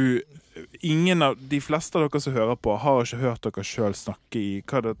 når du de fleste av dere som hører på har ikke hørt dere selv snakke i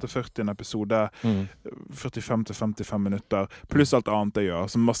hva er dette, 40 episode 45-55 minutter pluss alt annet jeg gjør,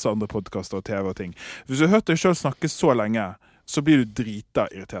 som masse andre podcaster og TV og ting. Hvis du har hørt deg selv snakke så lenge, så blir du drita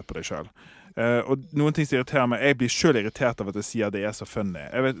irritert på deg selv. Og noen ting som irriterer meg, jeg blir selv irritert av at jeg sier det er så funny.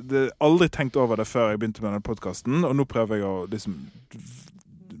 Jeg har aldri tenkt over det før jeg begynte med denne podcasten, og nå prøver jeg å liksom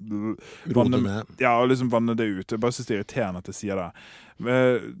vanne det ut. Jeg bare synes det er irriterende at jeg sier det.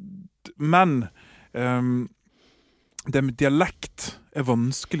 Men det med dialekt er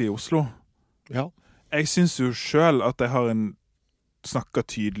vanskelig i Oslo. Ja. Jeg synes jo selv at jeg har snakker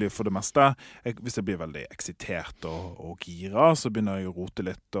tydelig for det meste. Hvis jeg blir veldig eksitert og gira, så begynner jeg å rote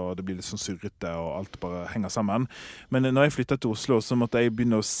litt, og det blir litt sånn surrete, og alt bare henger sammen. Men når jeg flyttet til Oslo, så måtte jeg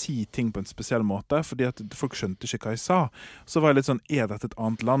begynne å si ting på en spesiell måte, fordi at folk skjønte ikke hva jeg sa. Så var jeg litt sånn, er dette et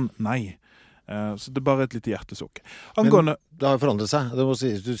annet land? Nei. Så det er bare et lite hjertesukk. Men det har forandret seg. Det må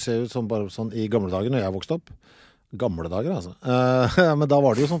si, du ser jo bare sånn i gamle dager når jeg vokste opp. Gamle dager, altså. Men da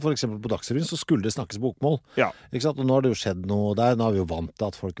var det jo sånn, for eksempel på Dagsrevyen, så skulle det snakkes bokmål. Ja. Ikke sant? Og nå har det jo skjedd noe der. Nå er vi jo vant til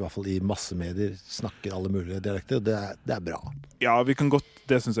at folk i hvert fall i massemedier snakker alle mulige dialekter. Det er bra. Ja, vi kan godt,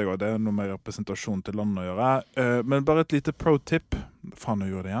 det synes jeg også. Det er noe mer representasjon til landet å gjøre. Men bare et lite pro-tip. Faen,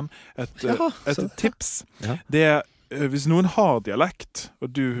 jeg gjør det igjen. Et tips. Ja. Det er hvis noen har dialekt,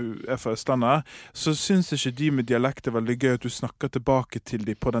 og du er fra Østlandet, så synes ikke de med dialekt er veldig gøy at du snakker tilbake til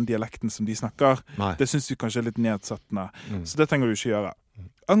de på den dialekten som de snakker. Nei. Det synes de kanskje er litt nedsettende. Så det trenger du ikke gjøre.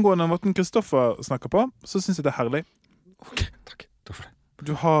 Angående måten Kristoffer snakker på, så synes jeg det er herlig. Ok, takk for det.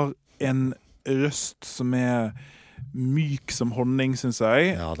 Du har en røst som er myk som honning, synes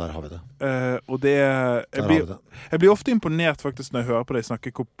jeg. Ja, der har vi det. Og det jeg blir ofte imponert faktisk når jeg hører på deg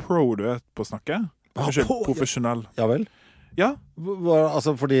snakke, hvor pro du er på å snakke. Ikke profesjonell. Ja vel? Ja.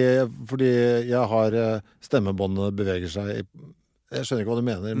 Altså fordi jeg har stemmebåndet beveger seg jeg skjønner ikke hva du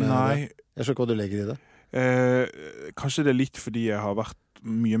mener med Nei. Det. Jeg skjønner ikke hva du legger i det. Kanskje det er litt fordi jeg har vært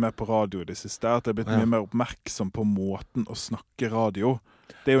mye mer på radio det siste, at jeg har blitt mye mer oppmerksom på måten å snakke radio.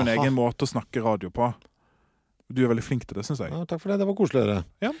 Det er jo en egen måte å snakke radio på. Du er veldig flink til det, synes jeg. Ja, takk for det, det var koselig å høre.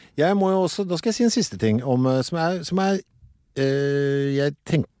 Ja. Jeg må jo også, da skal jeg si en siste ting om, som jeg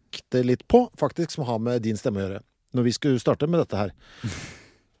tenker det litt på, faktisk, som har med din stemme å gjøre. Når vi skulle starte med dette her.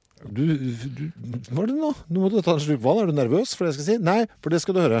 Hva er det nå? Nå må du ta en slurk vann. Er du nervøs for det jeg skal si? Nei, for det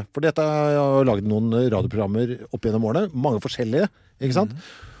skal du høre. For jeg har laget noen radioprogrammer opp gjennom årene. Mange forskjellige, ikke sant?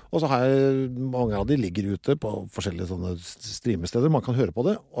 Og så har jeg, mange av de ligger ute på forskjellige sånne streamesteder. Man kan høre på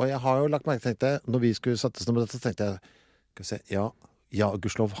det. Og jeg har jo lagt merke, tenkte jeg, når vi skulle settes ned med dette, så tenkte jeg, skal vi se, ja,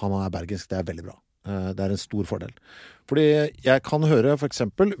 gudskjelov, han er bergensk, det er veldig bra. Det er en stor fordel. Fordi jeg kan høre, for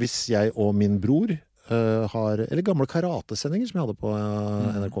eksempel, hvis jeg og min bror eller gamle karatesendinger som jeg hadde på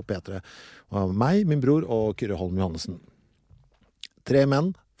NRK P3. Meg, min bror og Kyrre Holm Johannessen. 3 menn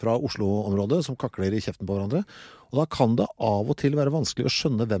fra Oslo-området som kakler i kjeften på hverandre. Og da kan det av og til være vanskelig å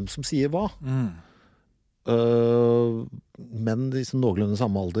skjønne hvem som sier hva. Menn i sånn noenlunde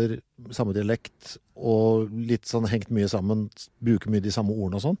samme alder, samme dialekt, og litt sånn hengt mye sammen, bruker mye de samme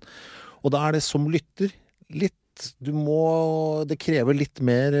ordene og sånn. Og da er det som lytter det krever litt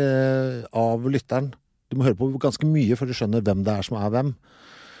mer av lytteren. Du må høre på ganske mye for å skjønne hvem det er som er hvem.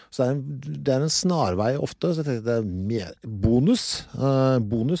 Så det er en snarvei ofte, så jeg tenkte det er mer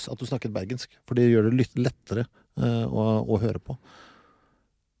bonus at du snakket bergensk, for det gjør det litt lettere å høre på.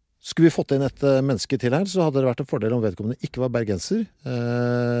 Skulle vi fått inn et menneske til her, så hadde det vært en fordel om vedkommende ikke var bergenser,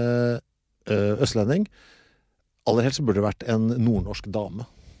 østlending. Aller helst burde det vært en nordnorsk dame,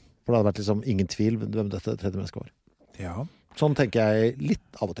 for det hadde vært liksom ingen tvil hvem dette tredje mennesket var. Ja. Sånn tenker jeg litt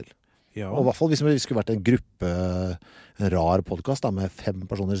av og til. Ja. Og i hvert fall hvis vi skulle vært en gruppe, en rar podcast da, med 5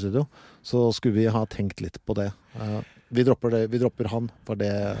 personer i studio, så skulle vi ha tenkt litt på det. Vi dropper han for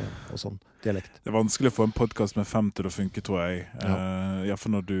det og sånn dialekt. Det er vanskelig å få en podcast med 5 til å funke, tror jeg. I hvert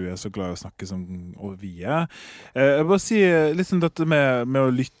fall når du er så glad i å snakke som vi er. Jeg vil bare si liksom dette med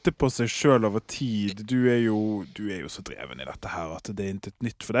å lytte på seg selv over tid. Du er jo så dreven i dette her at det er ikke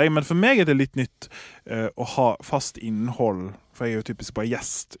nytt for deg. Men for meg er det litt nytt å ha fast innhold, for jeg er jo typisk bare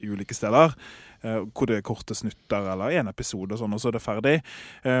gjest i ulike steder, hvor det er korte snutter eller en episode og sånn, og så er det ferdig.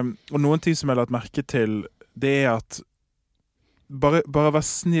 Og noen ting som jeg har lagt merke til, det er at bare vær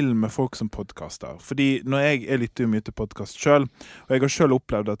snill med folk som podcaster. Fordi når jeg lytter jo mye til podcast selv, og jeg har selv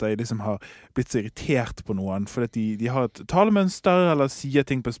opplevd at jeg liksom har blitt så irritert på noen, fordi de har et talemønster, eller sier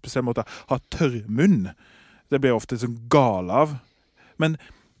ting på en spesiell måte, har tørr munn. Det blir jeg ofte sånn gal av. Men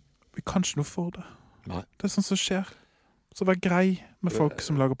vi kan ikke noe for det. Nei. Det er sånn som skjer. Så vær grei med folk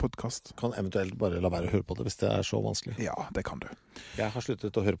som lager podcast. Kan eventuelt bare la være å høre på det hvis det er så vanskelig. Ja, det kan du. Jeg har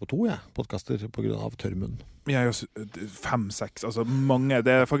sluttet å høre på 2 podcaster på grunn av tørr munn. Jeg har 5, 6, altså mange.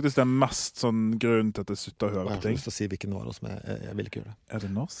 Det er faktisk den mest sånn grunnen til at jeg slutter å høre på ting. Jeg har lyst til å si hvilken var hos meg. Jeg vil ikke gjøre det. Er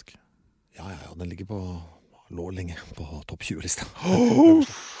det norsk? Ja, den ligger lå lenge på topp 20-lista.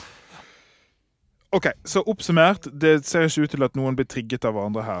 Ok, så oppsummert, det ser ikke ut til at noen blir trigget av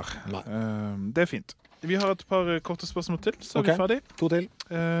andre her. Nei. Det er fint. Vi har et par korte spørsmål til, så er vi ferdig. 2 til.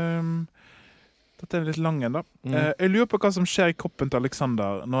 Dette er litt lang en da. Jeg lurer på hva som skjer i kroppen til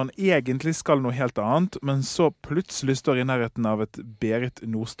Alexander når han egentlig skal noe helt annet, men så plutselig står i nærheten av et Berit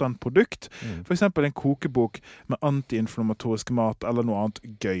Nordstrand-produkt. For eksempel en kokebok med antiinflammatorisk mat eller noe annet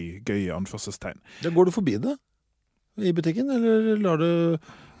gøy i anførselstegn. Går du forbi det i butikken, eller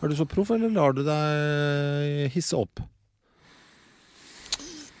er du så proff, eller lar du deg hisse opp?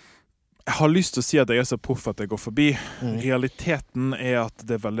 Jeg har lyst til å si at jeg er så proff at jeg går forbi. Realiteten er at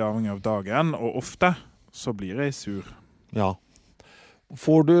det er veldig avhengig av dagen, og ofte så blir jeg sur. Ja.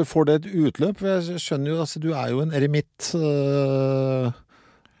 Får det et utløp? Jeg skjønner jo, altså, du er jo en eremitt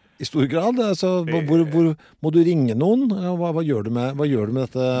i stor grad. Altså, hvor må du ringe noen? Hva gjør du med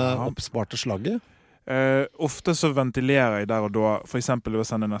dette oppsparte slagget? Ofte så ventilerer jeg der og da, for eksempel ved å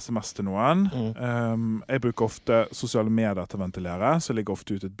sende en SMS til noen. Jeg bruker ofte sosiale medier til å ventilere, så jeg legger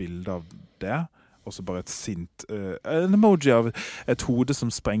ofte ut et bilde av det, og så bare en emoji av et hode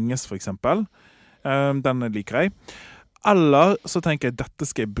som sprenges, for eksempel. Den liker jeg. Eller så tenker jeg, dette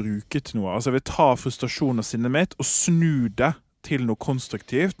skal jeg bruke til noe. Altså jeg vil ta frustrasjon og sinne mitt og snu det til noe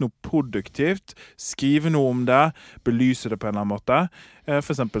konstruktivt, noe produktivt, skrive noe om det, belyse det på en eller annen måte,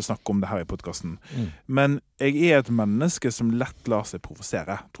 for eksempel snakke om det her i podcasten. Men jeg er et menneske som lett lar seg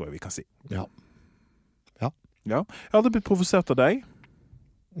provosere, tror jeg vi kan si. Ja. Jeg hadde blitt provosert av deg.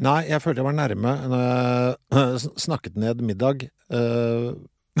 Nei, jeg følte jeg var nærme når jeg snakket ned middag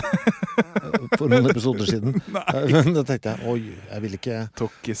for noen episoder siden. Men da tenkte jeg, oi, jeg vil ikke...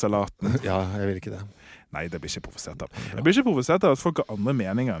 Tokk i salaten. Ja, jeg vil ikke det. Nei, det blir ikke provosert av. Jeg blir ikke provosert av at folk har andre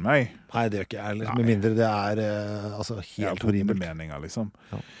meninger enn meg. Nei, det gjør ikke jeg. Med mindre det er helt horribelt. Meninger, liksom.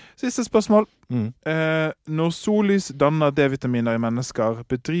 Ja. Siste spørsmål. Når sollys danner D-vitaminer i mennesker,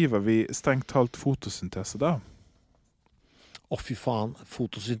 bedriver vi strengt talt fotosyntese da? Fy faen.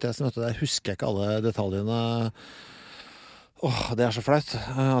 Fotosyntesen, vet du, der husker jeg ikke alle detaljene. Det er så flaut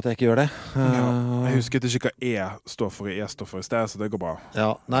at jeg ikke gjør det. Jeg husker ikke hva E står for i sted, så det går bra.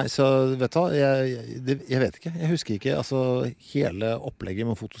 Ja, nei, så vet du hva, jeg vet ikke. Jeg husker ikke hele opplegget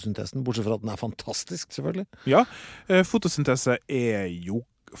med fotosyntesen, bortsett fra at den er fantastisk, selvfølgelig. Ja, fotosyntese er jo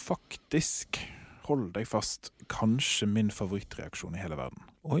faktisk, hold deg fast, kanskje min favorittreaksjon i hele verden.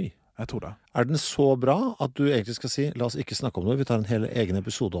 Oi. Jeg tror det. Er den så bra at du egentlig skal si, la oss ikke snakke om det, vi tar en hel egen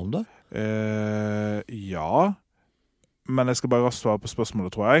episode om det? Ja, men jeg skal bare raskt svare på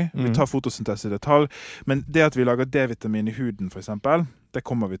spørsmålet, tror jeg. Vi tar fotosyntese i detalj, men det at vi lager D-vitamin i huden, for eksempel, det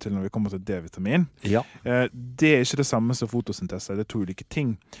kommer vi til når vi kommer til D-vitamin. Ja. Det er ikke det samme som fotosyntese, det er 2 ulike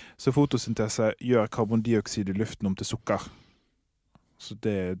ting. Så fotosyntese gjør karbondioksid i luften om til sukker. Så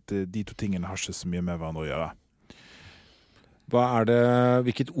de 2 tingene har ikke så mye med hverandre å gjøre.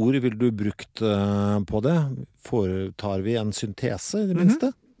 Hvilket ord vil du brukt på det? Foretar vi en syntese i det minste?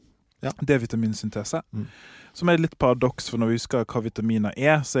 Ja. D-vitaminsyntese. Som er litt paradoks, for når vi husker hva vitaminer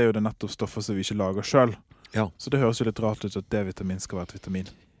er, så er jo det nettopp stoffer som vi ikke lager selv. Ja. Så det høres jo litt rart ut at D-vitamin skal være et vitamin.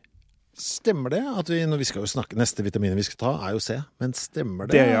 Stemmer det at når vi skal jo snakke, neste vitaminer vi skal ta er jo C, men stemmer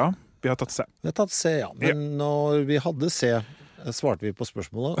det? Det, ja. Vi har tatt C. Vi har tatt C, ja. Men når vi hadde C, svarte vi på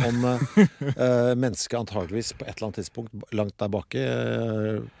spørsmålet om mennesket antageligvis på et eller annet tidspunkt langt der bake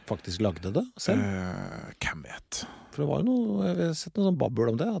faktisk lagde det selv. Hvem vet? For det var jo noe, jeg har sett noe sånn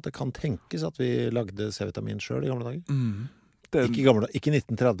babbel om det, at det kan tenkes at vi lagde C-vitamin selv i gamle dager. Ikke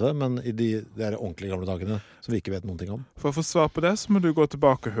 1930, men i de der ordentlige gamle dagene som vi ikke vet noen ting om. For å få svar på det, så må du gå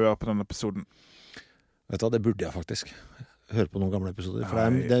tilbake og høre på denne episoden. Vet du hva, det burde jeg faktisk. Høre på noen gamle episoder. For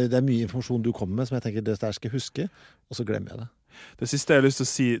det er mye informasjon du kommer med som jeg tenker det der skal jeg huske, og så glemmer jeg det. Det siste jeg har lyst til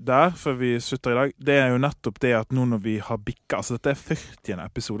å si der, før vi slutter i dag, det er jo nettopp det at nå når vi har bikket, altså dette er 40.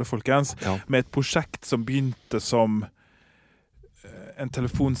 episode, folkens, med et prosjekt som begynte som en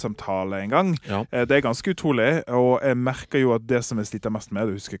telefonsamtale en gang. Det er ganske utrolig, og jeg merker jo at det som jeg sliter mest med,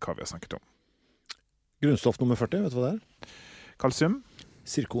 det husker hva vi har snakket om. Grunnstoff nummer 40, vet du hva det er? Kalsium.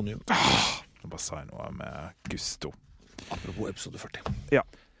 Zirkonium. Nå bare sa jeg noe med gusto. Apropos episode 40. Ja.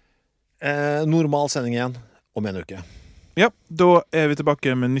 Normal sending igjen om en uke. Ja, da er vi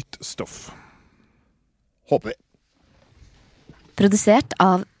tilbake med nytt stoff. Håper vi. Produsert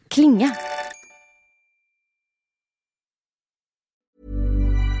av Klinge.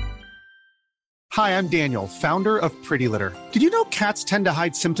 Hi, I'm Daniel, founder of Pretty Litter. Did you know cats tend to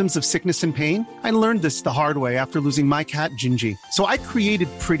hide symptoms of sickness and pain? I learned this the hard way after losing my cat, Gingy. So I created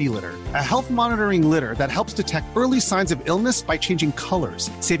Pretty Litter, a health monitoring litter that helps detect early signs of illness by changing colors,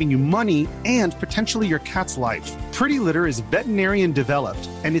 saving you money and potentially your cat's life. Pretty Litter is veterinarian developed,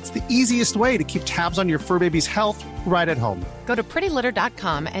 and it's the easiest way to keep tabs on your fur baby's health right at home. Go to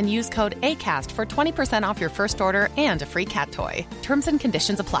prettylitter.com and use code ACAST for 20% off your first order and a free cat toy. Terms and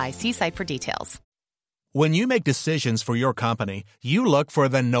conditions apply. See site for details. When you make decisions for your company, you look for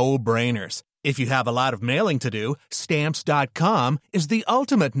the no-brainers. If you have a lot of mailing to do, Stamps.com is the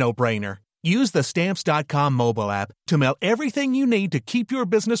ultimate no-brainer. Use the Stamps.com mobile app to mail everything you need to keep your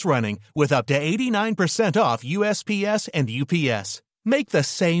business running with up to 89% off USPS and UPS. Make the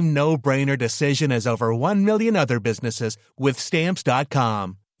same no-brainer decision as over 1 million other businesses with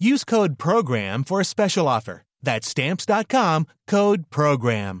Stamps.com. Use code PROGRAM for a special offer. That's Stamps.com, code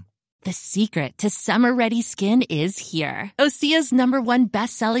PROGRAM. The secret to summer-ready skin is here. Osea's #1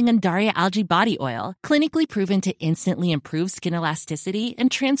 best-selling Undaria Algae Body Oil, clinically proven to instantly improve skin elasticity and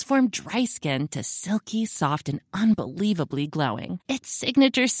transform dry skin to silky, soft, and unbelievably glowing. Its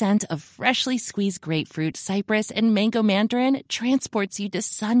signature scent of freshly squeezed grapefruit, cypress, and mango mandarin transports you to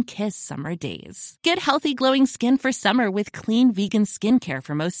sun-kissed summer days. Get healthy, glowing skin for summer with clean, vegan skincare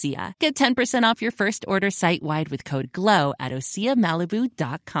from Osea. Get 10% off your first order site-wide with code GLOW at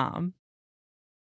OseaMalibu.com.